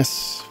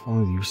nonetheless.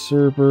 Follow the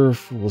Usurper.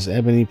 Fool's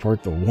Ebony,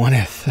 part the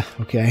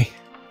 1th. Okay.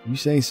 You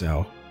say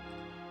so.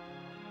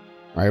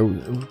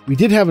 Alright, we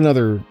did have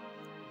another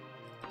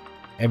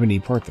Ebony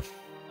part the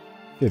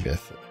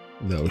 5th,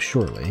 though,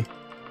 shortly.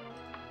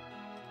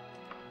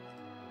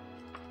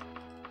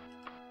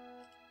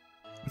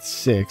 That's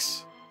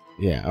 6.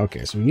 Yeah,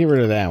 okay, so we can get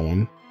rid of that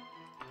one.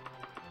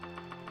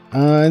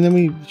 And then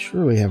we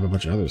surely have a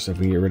bunch of other stuff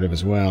we can get rid of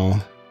as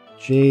well.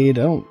 Jade,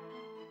 I don't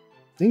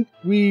think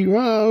we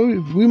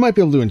might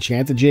be able to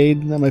enchant the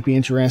Jade. That might be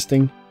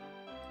interesting.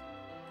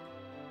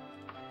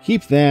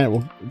 Keep that.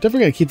 We're definitely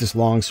going to keep this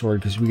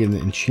longsword because we can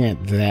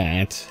enchant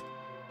that.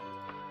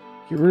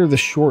 Get rid of the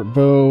short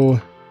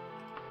bow.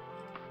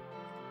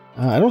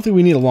 I don't think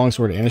we need a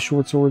longsword and a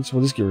short sword, so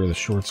we'll just get rid of the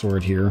short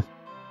sword here.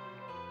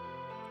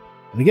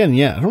 And again,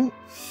 yeah, I don't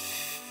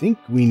think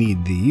we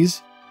need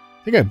these.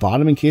 I think I bought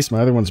them in case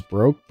my other ones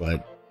broke,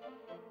 but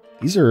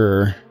these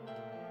are...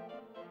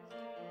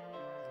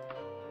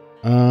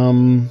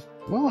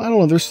 well, I don't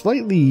know. They're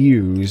slightly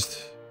used.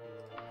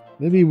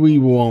 Maybe we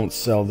won't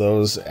sell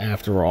those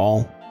after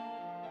all.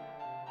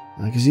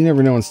 Because you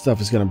never know when stuff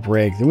is going to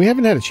break. Then we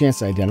haven't had a chance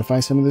to identify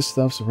some of this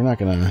stuff, so we're not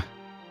going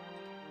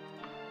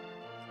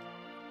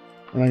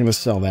to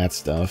sell that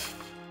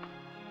stuff.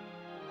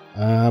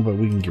 But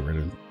we can get rid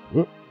of...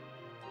 Whoop.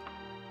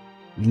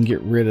 We can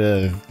get rid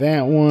of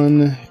that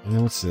one. And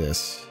then what's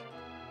this?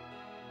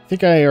 I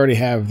think I already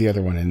have the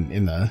other one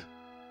in the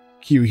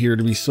queue here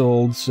to be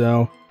sold,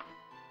 so...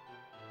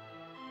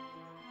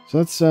 So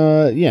that's,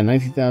 yeah,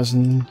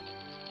 19,000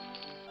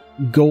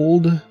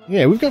 gold.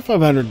 Yeah, we've got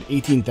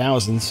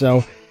 518,000,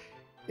 so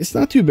it's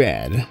not too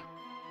bad.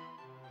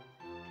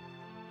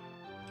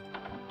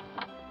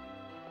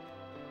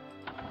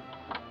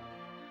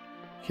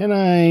 Can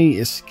I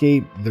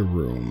escape the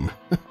room?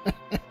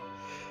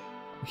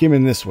 We came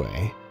in this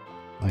way.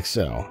 Like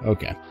so.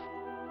 Okay.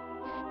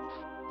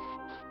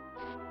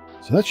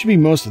 So that should be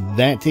most of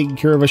that taken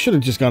care of. I should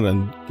have just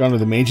gone to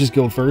the Mages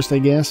Guild first, I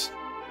guess.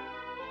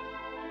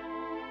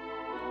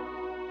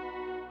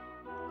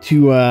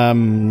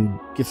 To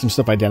get some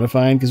stuff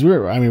identified, because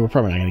we're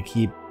probably not going to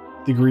keep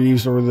the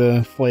Greaves or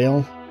the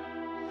Flail.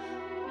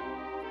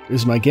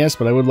 Is my guess,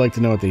 but I would like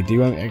to know what they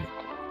do.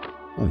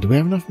 Oh, do we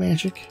have enough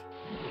magic?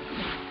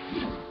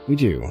 We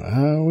do.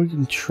 We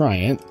can try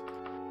it.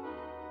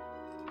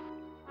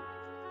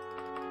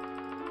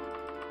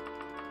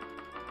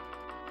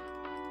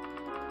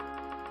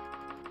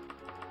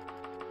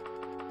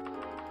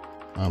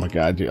 Oh my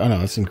god, dude. Oh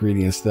no, it's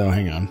ingredients though.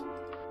 Hang on.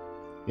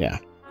 Yeah.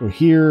 Go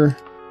here.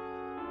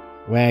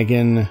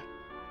 Wagon.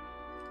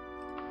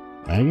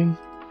 Wagon?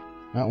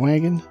 Not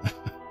wagon?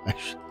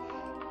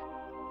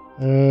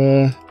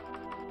 Definitely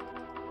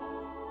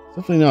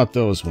not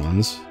those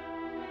ones.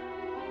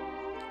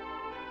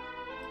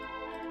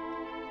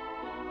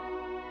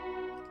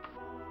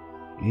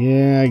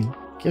 Yeah, I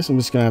guess I'm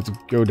just gonna have to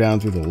go down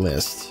through the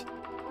list.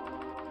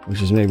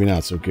 Which is maybe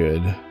not so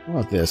good. What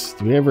about this?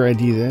 Did we ever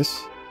ID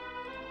this?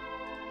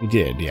 We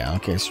did, yeah.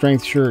 Okay,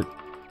 strength shirt.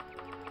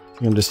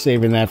 I'm just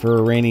saving that for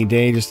a rainy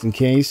day just in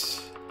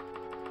case.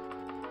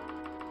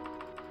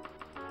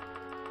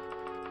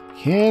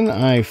 Can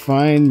I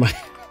find my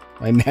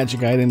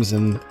magic items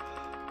and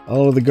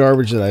all of the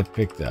garbage that I've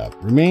picked up?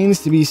 Remains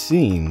to be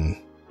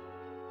seen.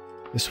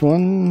 This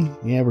one,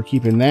 yeah, we're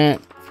keeping that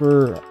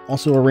for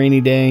also a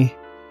rainy day.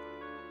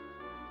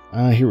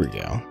 Here we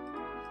go.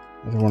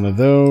 Another one of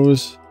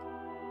those.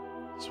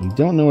 So we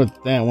don't know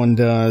what that one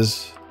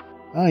does.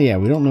 Oh yeah,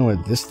 we don't know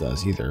what this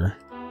does either.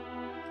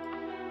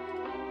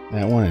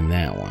 That one and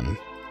that one.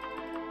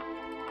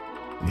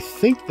 I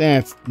think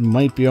that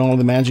might be all of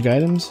the magic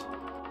items.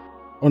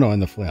 Oh no,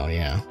 and the flail,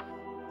 yeah.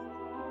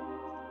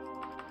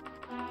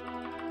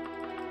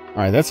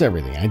 Alright, that's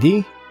everything.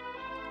 ID?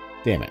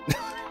 Damn it.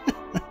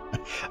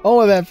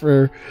 All of that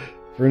for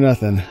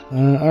nothing.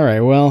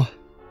 Alright, well.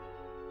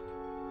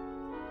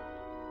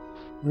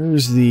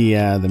 Where's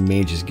the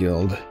Mages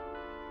Guild?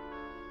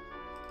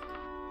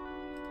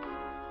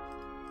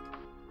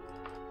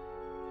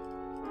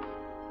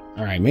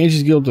 Alright,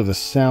 Mages Guild to the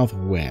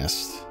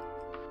southwest.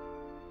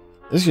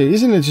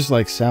 Isn't it just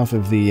like south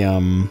of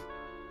the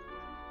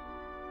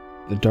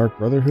Dark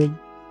Brotherhood?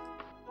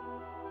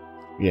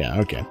 Yeah,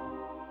 okay.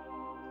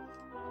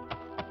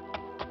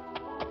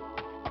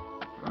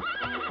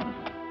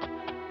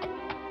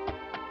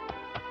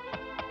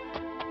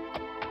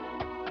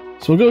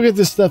 So we'll go get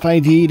this stuff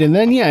ID'd, and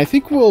then, yeah, I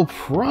think we'll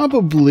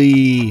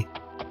probably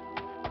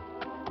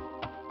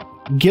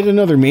get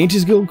another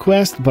Mages Guild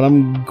quest, but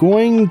I'm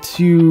going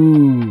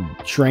to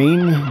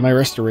train my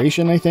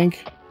restoration, I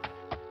think,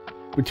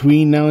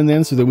 between now and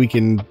then, so that we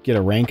can get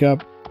a rank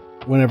up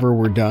whenever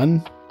we're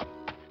done.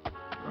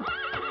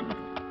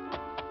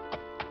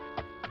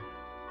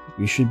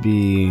 We should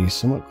be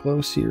somewhat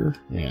close here.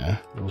 Yeah,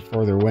 a little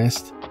farther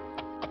west.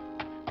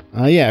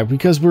 Yeah,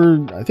 because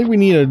I think we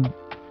need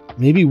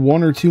maybe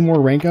 1 or 2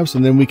 more rank ups,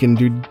 and then we can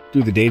do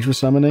the Daedra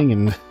summoning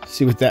and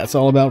see what that's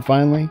all about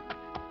finally.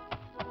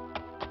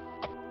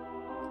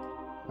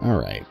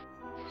 Alright.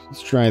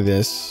 Let's try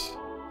this.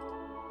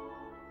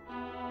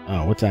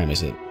 Oh, what time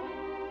is it?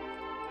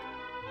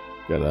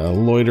 Gotta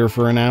loiter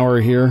for an hour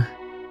here.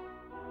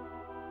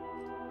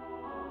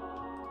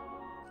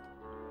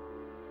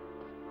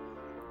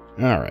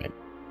 Alright.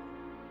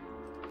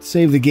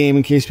 Save the game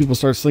in case people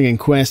start slinging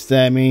quests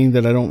at me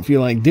that I don't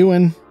feel like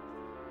doing.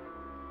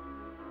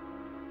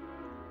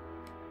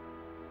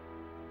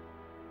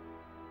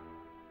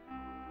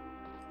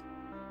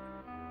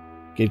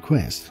 Get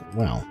quest.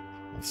 Well,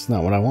 that's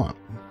not what I want.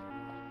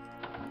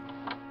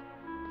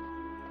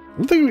 I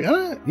don't think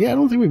I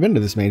don't think we've been to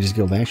this Mage's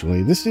Guild,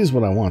 actually. This is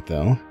what I want,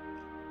 though.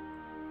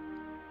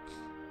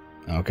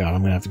 Oh, God,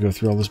 I'm gonna have to go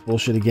through all this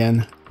bullshit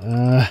again.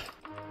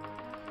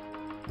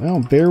 Well,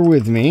 bear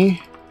with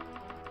me.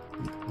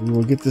 We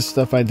will get this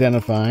stuff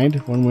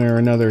identified one way or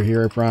another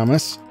here, I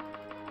promise.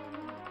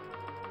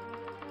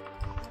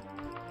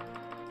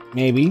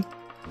 Maybe.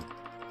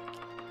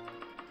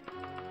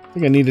 I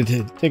think I needed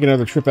to take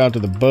another trip out to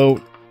the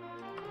boat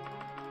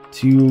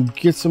to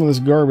get some of this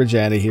garbage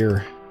out of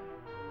here.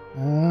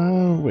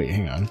 Wait,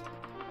 hang on.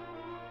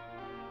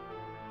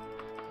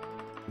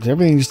 Does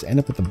everything just end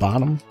up at the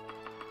bottom?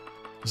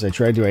 Because I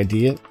tried to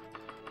ID it?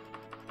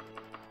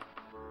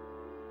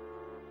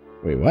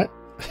 Wait, what?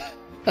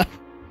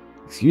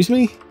 Excuse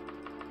me?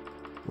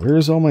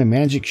 Where's all my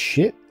magic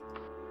shit?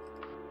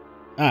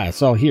 Ah,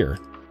 it's all here.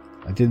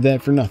 I did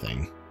that for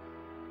nothing.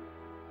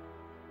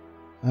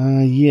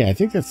 Yeah, I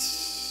think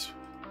that's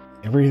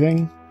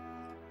everything.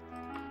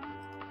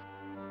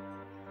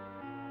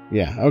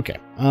 Yeah, okay.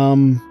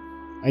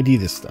 ID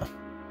this stuff.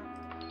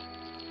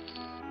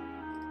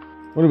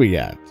 What do we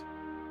got?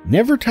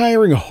 Never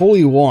tiring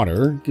holy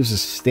water gives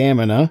us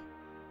stamina.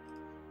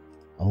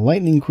 A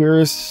lightning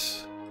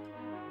cuirass,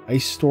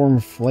 ice storm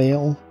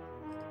flail,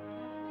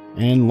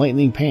 and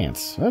lightning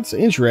pants. That's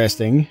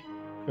interesting.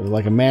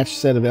 Like a match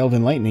set of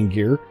elven lightning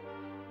gear.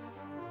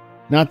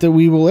 Not that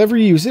we will ever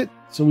use it,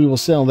 so we will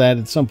sell that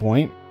at some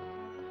point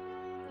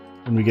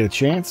when we get a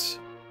chance.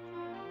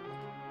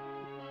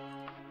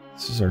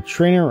 This is our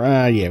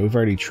trainer. Yeah, we've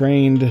already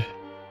trained.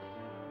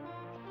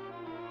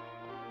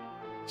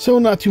 So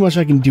not too much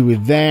I can do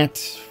with that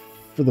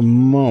for the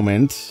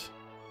moment.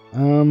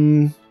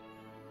 We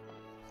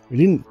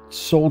didn't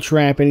soul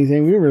trap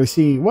anything. We didn't really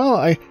see.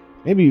 Well,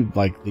 maybe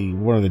like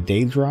one of the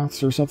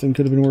Daedroths or something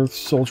could have been worth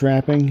soul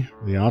trapping.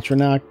 The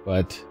Atronach,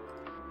 but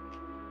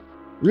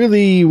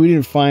really we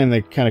didn't find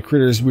the kind of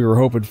critters we were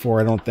hoping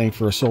for, I don't think,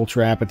 for a soul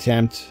trap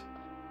attempt.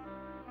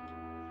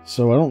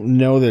 So I don't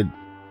know that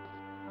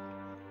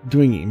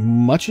doing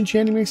much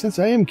enchanting makes sense.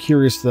 I am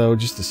curious, though,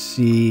 just to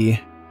see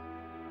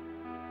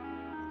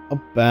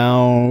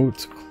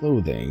about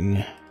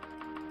clothing.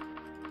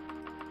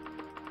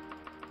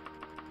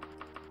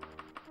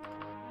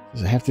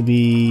 Does it have to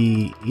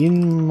be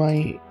in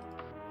my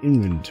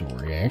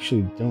inventory? I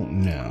actually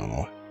don't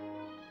know.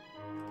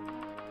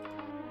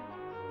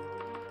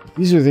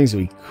 These are things that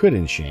we could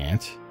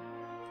enchant.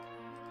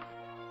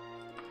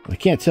 I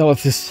can't tell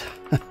if this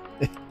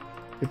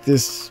if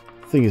this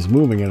thing is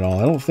moving at all.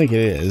 I don't think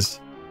it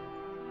is.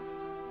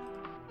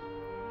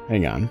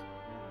 Hang on.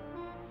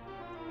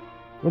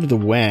 Go to the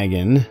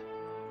wagon.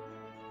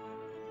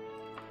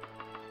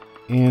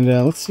 And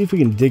let's see if we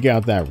can dig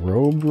out that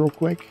robe real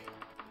quick.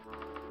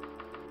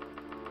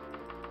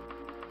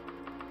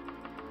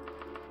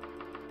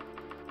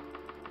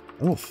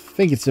 I don't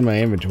think it's in my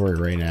inventory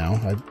right now.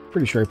 I'm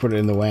pretty sure I put it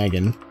in the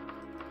wagon.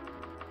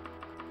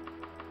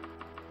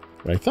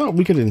 But I thought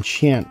we could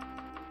enchant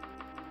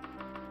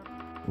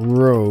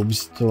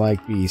robes to,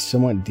 like, be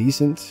somewhat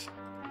decent.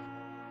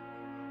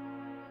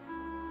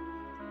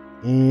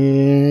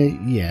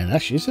 Yeah, it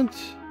actually isn't.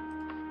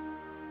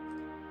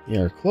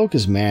 Yeah, our cloak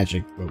is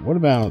magic, but what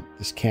about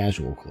this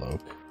casual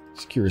cloak?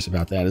 Just curious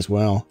about that as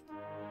well.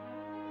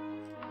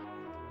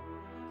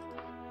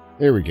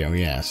 There we go,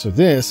 yeah. So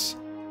this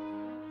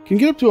can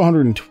get up to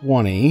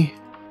 120.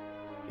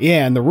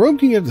 Yeah, and the robe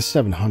can get up to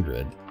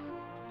 700.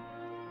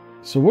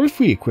 So what if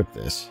we equip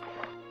this?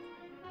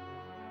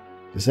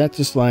 Does that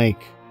just,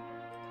 like,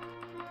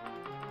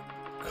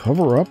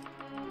 cover up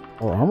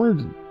our armor?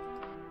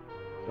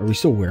 Are we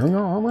still wearing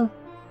our armor?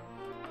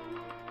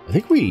 I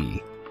think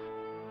we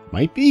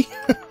might be.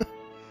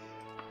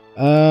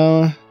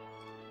 I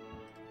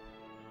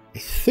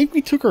think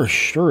we took our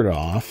shirt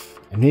off.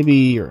 And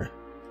maybe if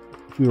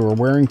we were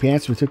wearing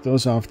pants, we took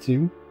those off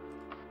too.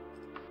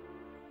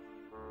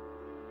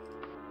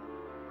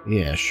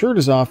 Yeah, shirt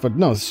is off, but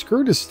no, the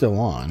skirt is still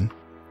on.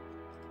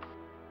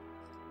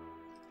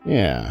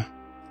 Yeah.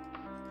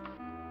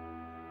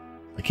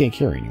 I can't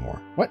carry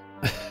anymore. What?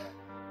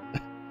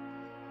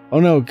 Oh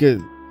no,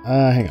 good.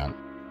 Hang on.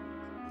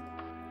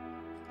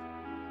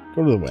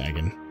 Go to the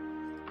wagon.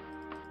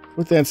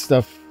 Put that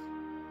stuff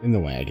in the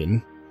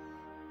wagon.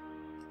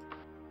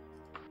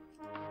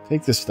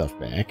 Take this stuff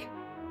back.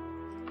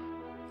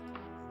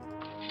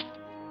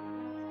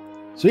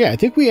 So yeah, I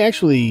think we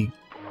actually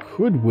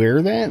could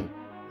wear that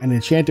and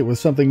enchant it with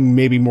something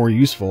maybe more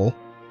useful.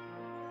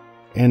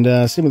 And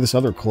same with this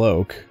other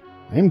cloak.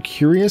 I am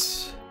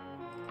curious,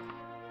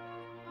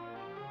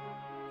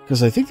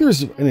 because I think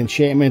there's an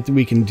enchantment that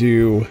we can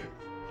do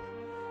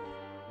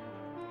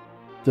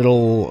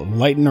that'll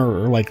lighten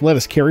or like let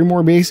us carry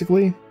more,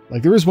 basically.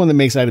 Like there is one that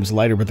makes items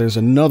lighter, but there's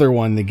another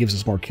one that gives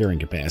us more carrying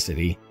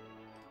capacity.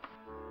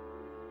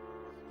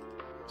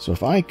 So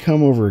if I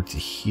come over to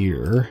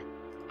here,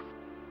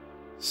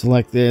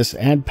 select this,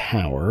 add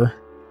power.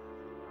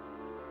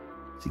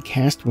 See,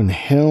 cast when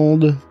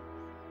held. It's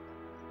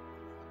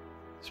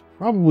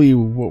probably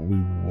what we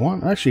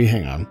want. Actually,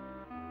 hang on.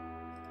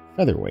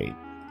 Featherweight.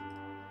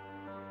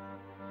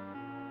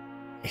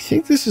 I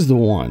think this is the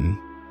one.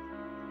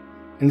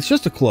 And it's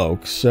just a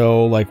cloak,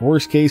 so like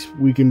worst case,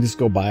 we can just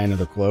go buy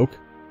another cloak.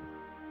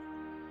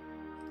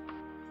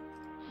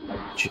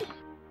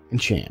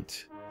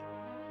 Enchant.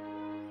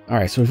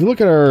 Alright, so if you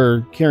look at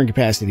our carrying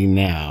capacity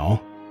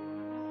now,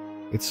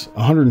 it's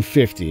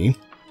 150.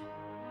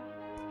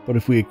 But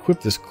if we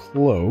equip this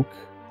cloak,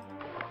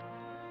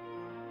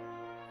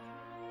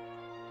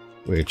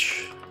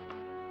 which...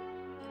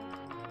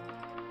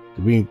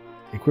 Did we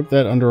equip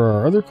that under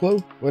our other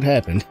cloak? What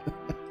happened?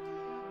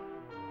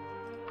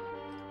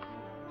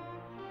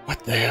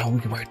 What the hell? We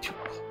can wear 2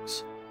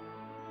 cloaks.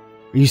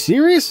 Are you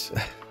serious?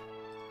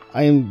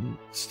 I am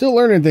still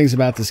learning things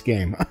about this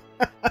game.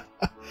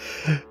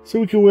 So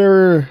we can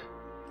wear...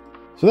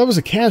 So that was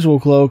a casual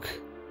cloak.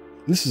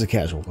 This is a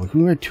casual cloak.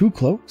 Can we wear 2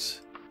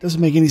 cloaks? Doesn't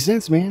make any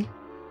sense, man.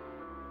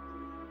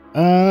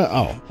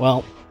 Oh,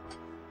 well.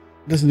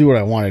 Doesn't do what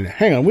I wanted.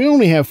 Hang on, we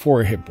only have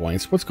 4 hit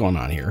points. What's going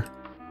on here?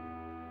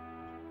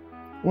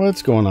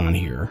 What's going on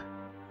here?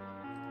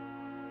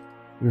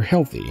 You're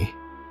healthy.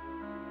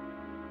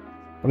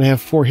 But I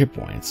have 4 hit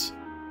points.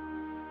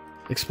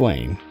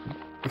 Explain.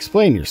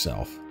 Explain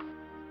yourself.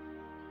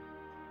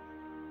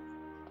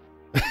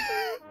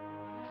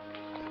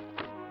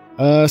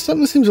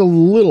 Something seems a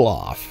little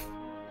off.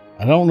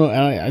 I don't know.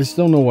 I just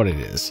don't know what it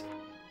is.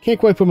 Can't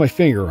quite put my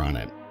finger on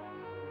it.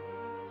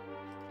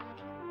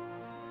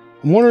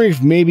 I'm wondering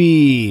if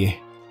maybe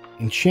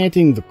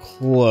enchanting the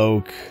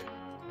cloak...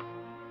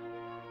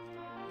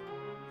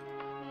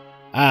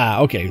 Ah,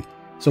 okay.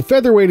 So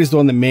featherweight is the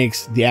one that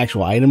makes the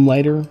actual item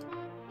lighter.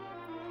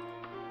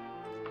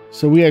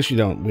 So we actually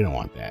don't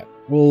want that.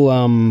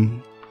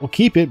 We'll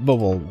keep it, but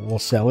we'll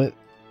sell it.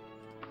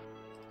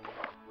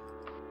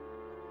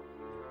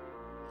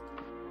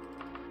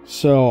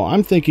 So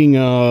I'm thinking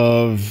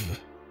of...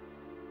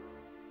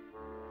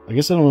 I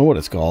guess I don't know what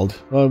it's called.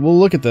 We'll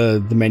look at the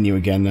menu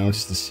again now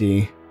just to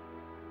see.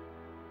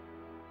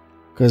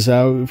 Because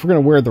if we're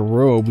going to wear the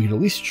robe, we could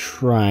at least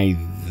try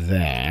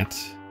that.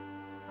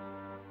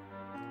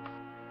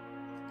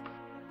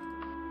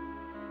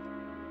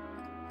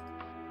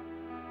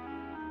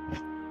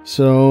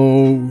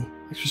 So,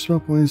 extra spell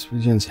points,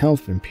 regens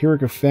health,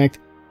 vampiric effect,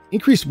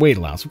 increased weight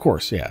allowance, of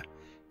course, yeah.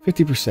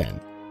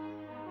 50%.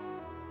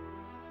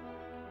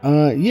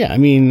 Yeah, I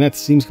mean, that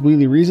seems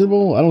completely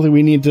reasonable. I don't think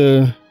we need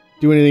to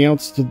do anything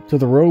else to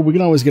the robe. We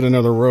can always get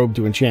another robe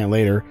to enchant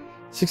later.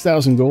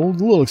 6,000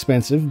 gold, a little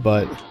expensive,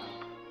 but...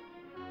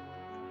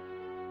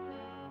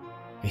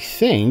 I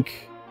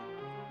think...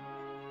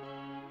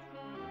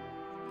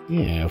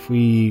 Yeah, if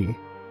we...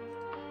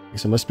 I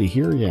guess it must be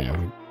here, yeah,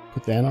 we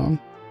put that on.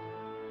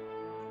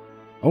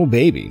 Oh,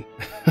 baby.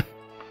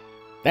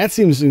 That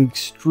seems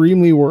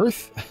extremely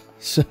worth.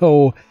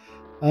 So,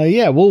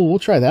 yeah, we'll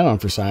try that on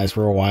for size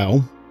for a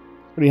while.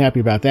 Pretty happy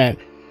about that.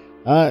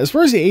 As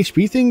far as the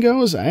HP thing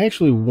goes, I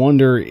actually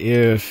wonder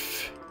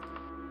if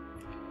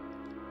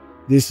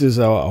this is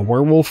a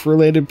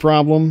werewolf-related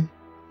problem.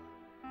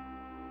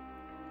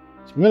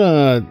 So I'm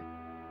gonna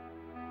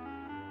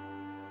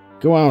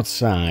go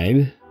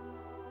outside.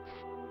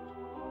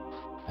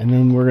 And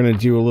then we're gonna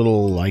do a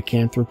little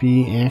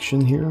lycanthropy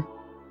action here.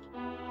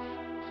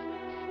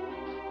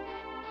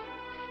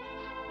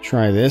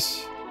 Try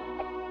this.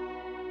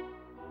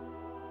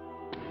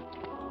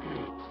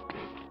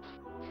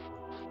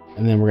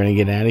 And then we're going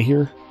to get out of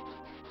here.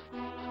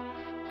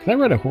 Can I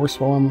ride a horse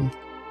while I'm...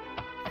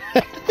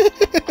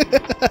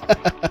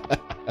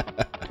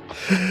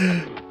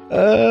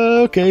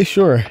 Okay,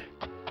 sure.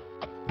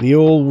 The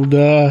old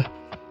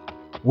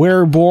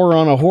wear-boar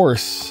on a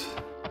horse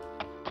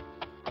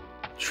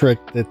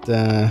trick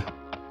that...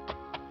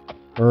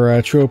 or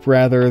a trope,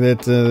 rather,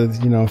 that,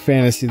 you know,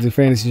 the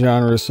fantasy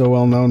genre is so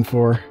well known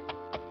for.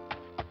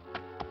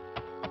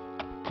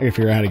 I gotta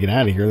figure out how to get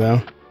out of here,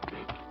 though.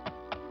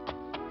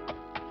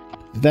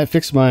 Did that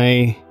fix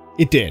my...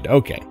 It did,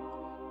 okay.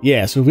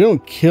 Yeah, so if we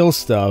don't kill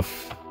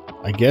stuff,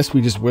 I guess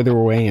we just wither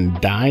away and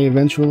die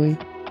eventually.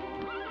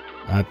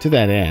 To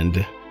that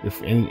end,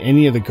 if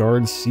any of the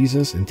guards sees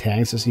us and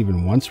tags us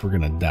even once, we're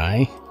gonna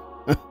die.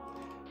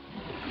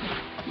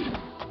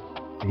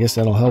 I guess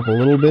that'll help a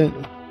little bit.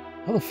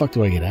 How the fuck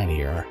do I get out of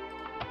here?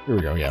 Here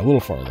we go, yeah, a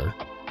little farther.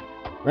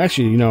 Or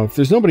actually, you know, if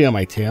there's nobody on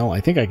my tail, I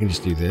think I can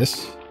just do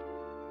this.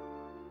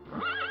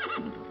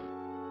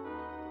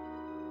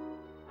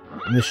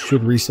 And this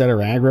should reset our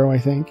aggro, I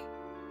think.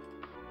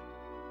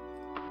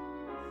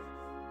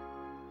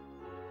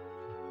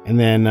 And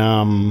then,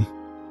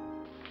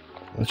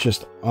 let's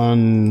just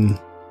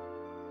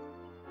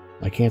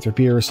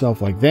lycanthropy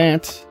herself like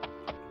that.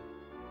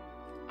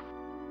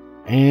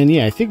 And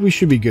yeah, I think we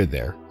should be good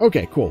there.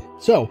 Okay, cool.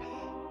 So,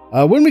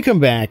 when we come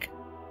back,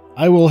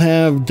 I will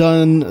have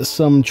done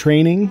some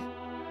training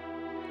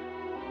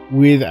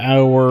with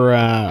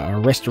our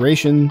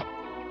restoration,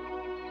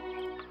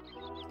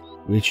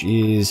 which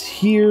is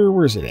here.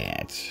 Where's it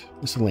at?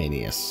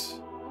 Miscellaneous.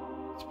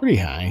 It's pretty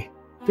high.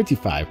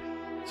 55.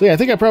 So yeah, I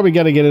think I probably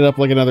got to get it up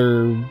like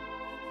another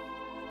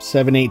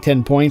 7, 8,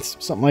 10 points.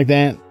 Something like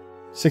that.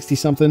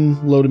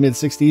 60-something. Low to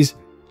mid-60s.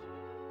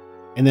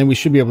 And then we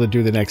should be able to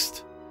do the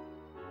next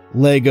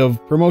leg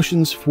of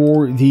promotions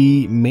for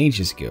the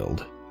Mages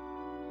Guild.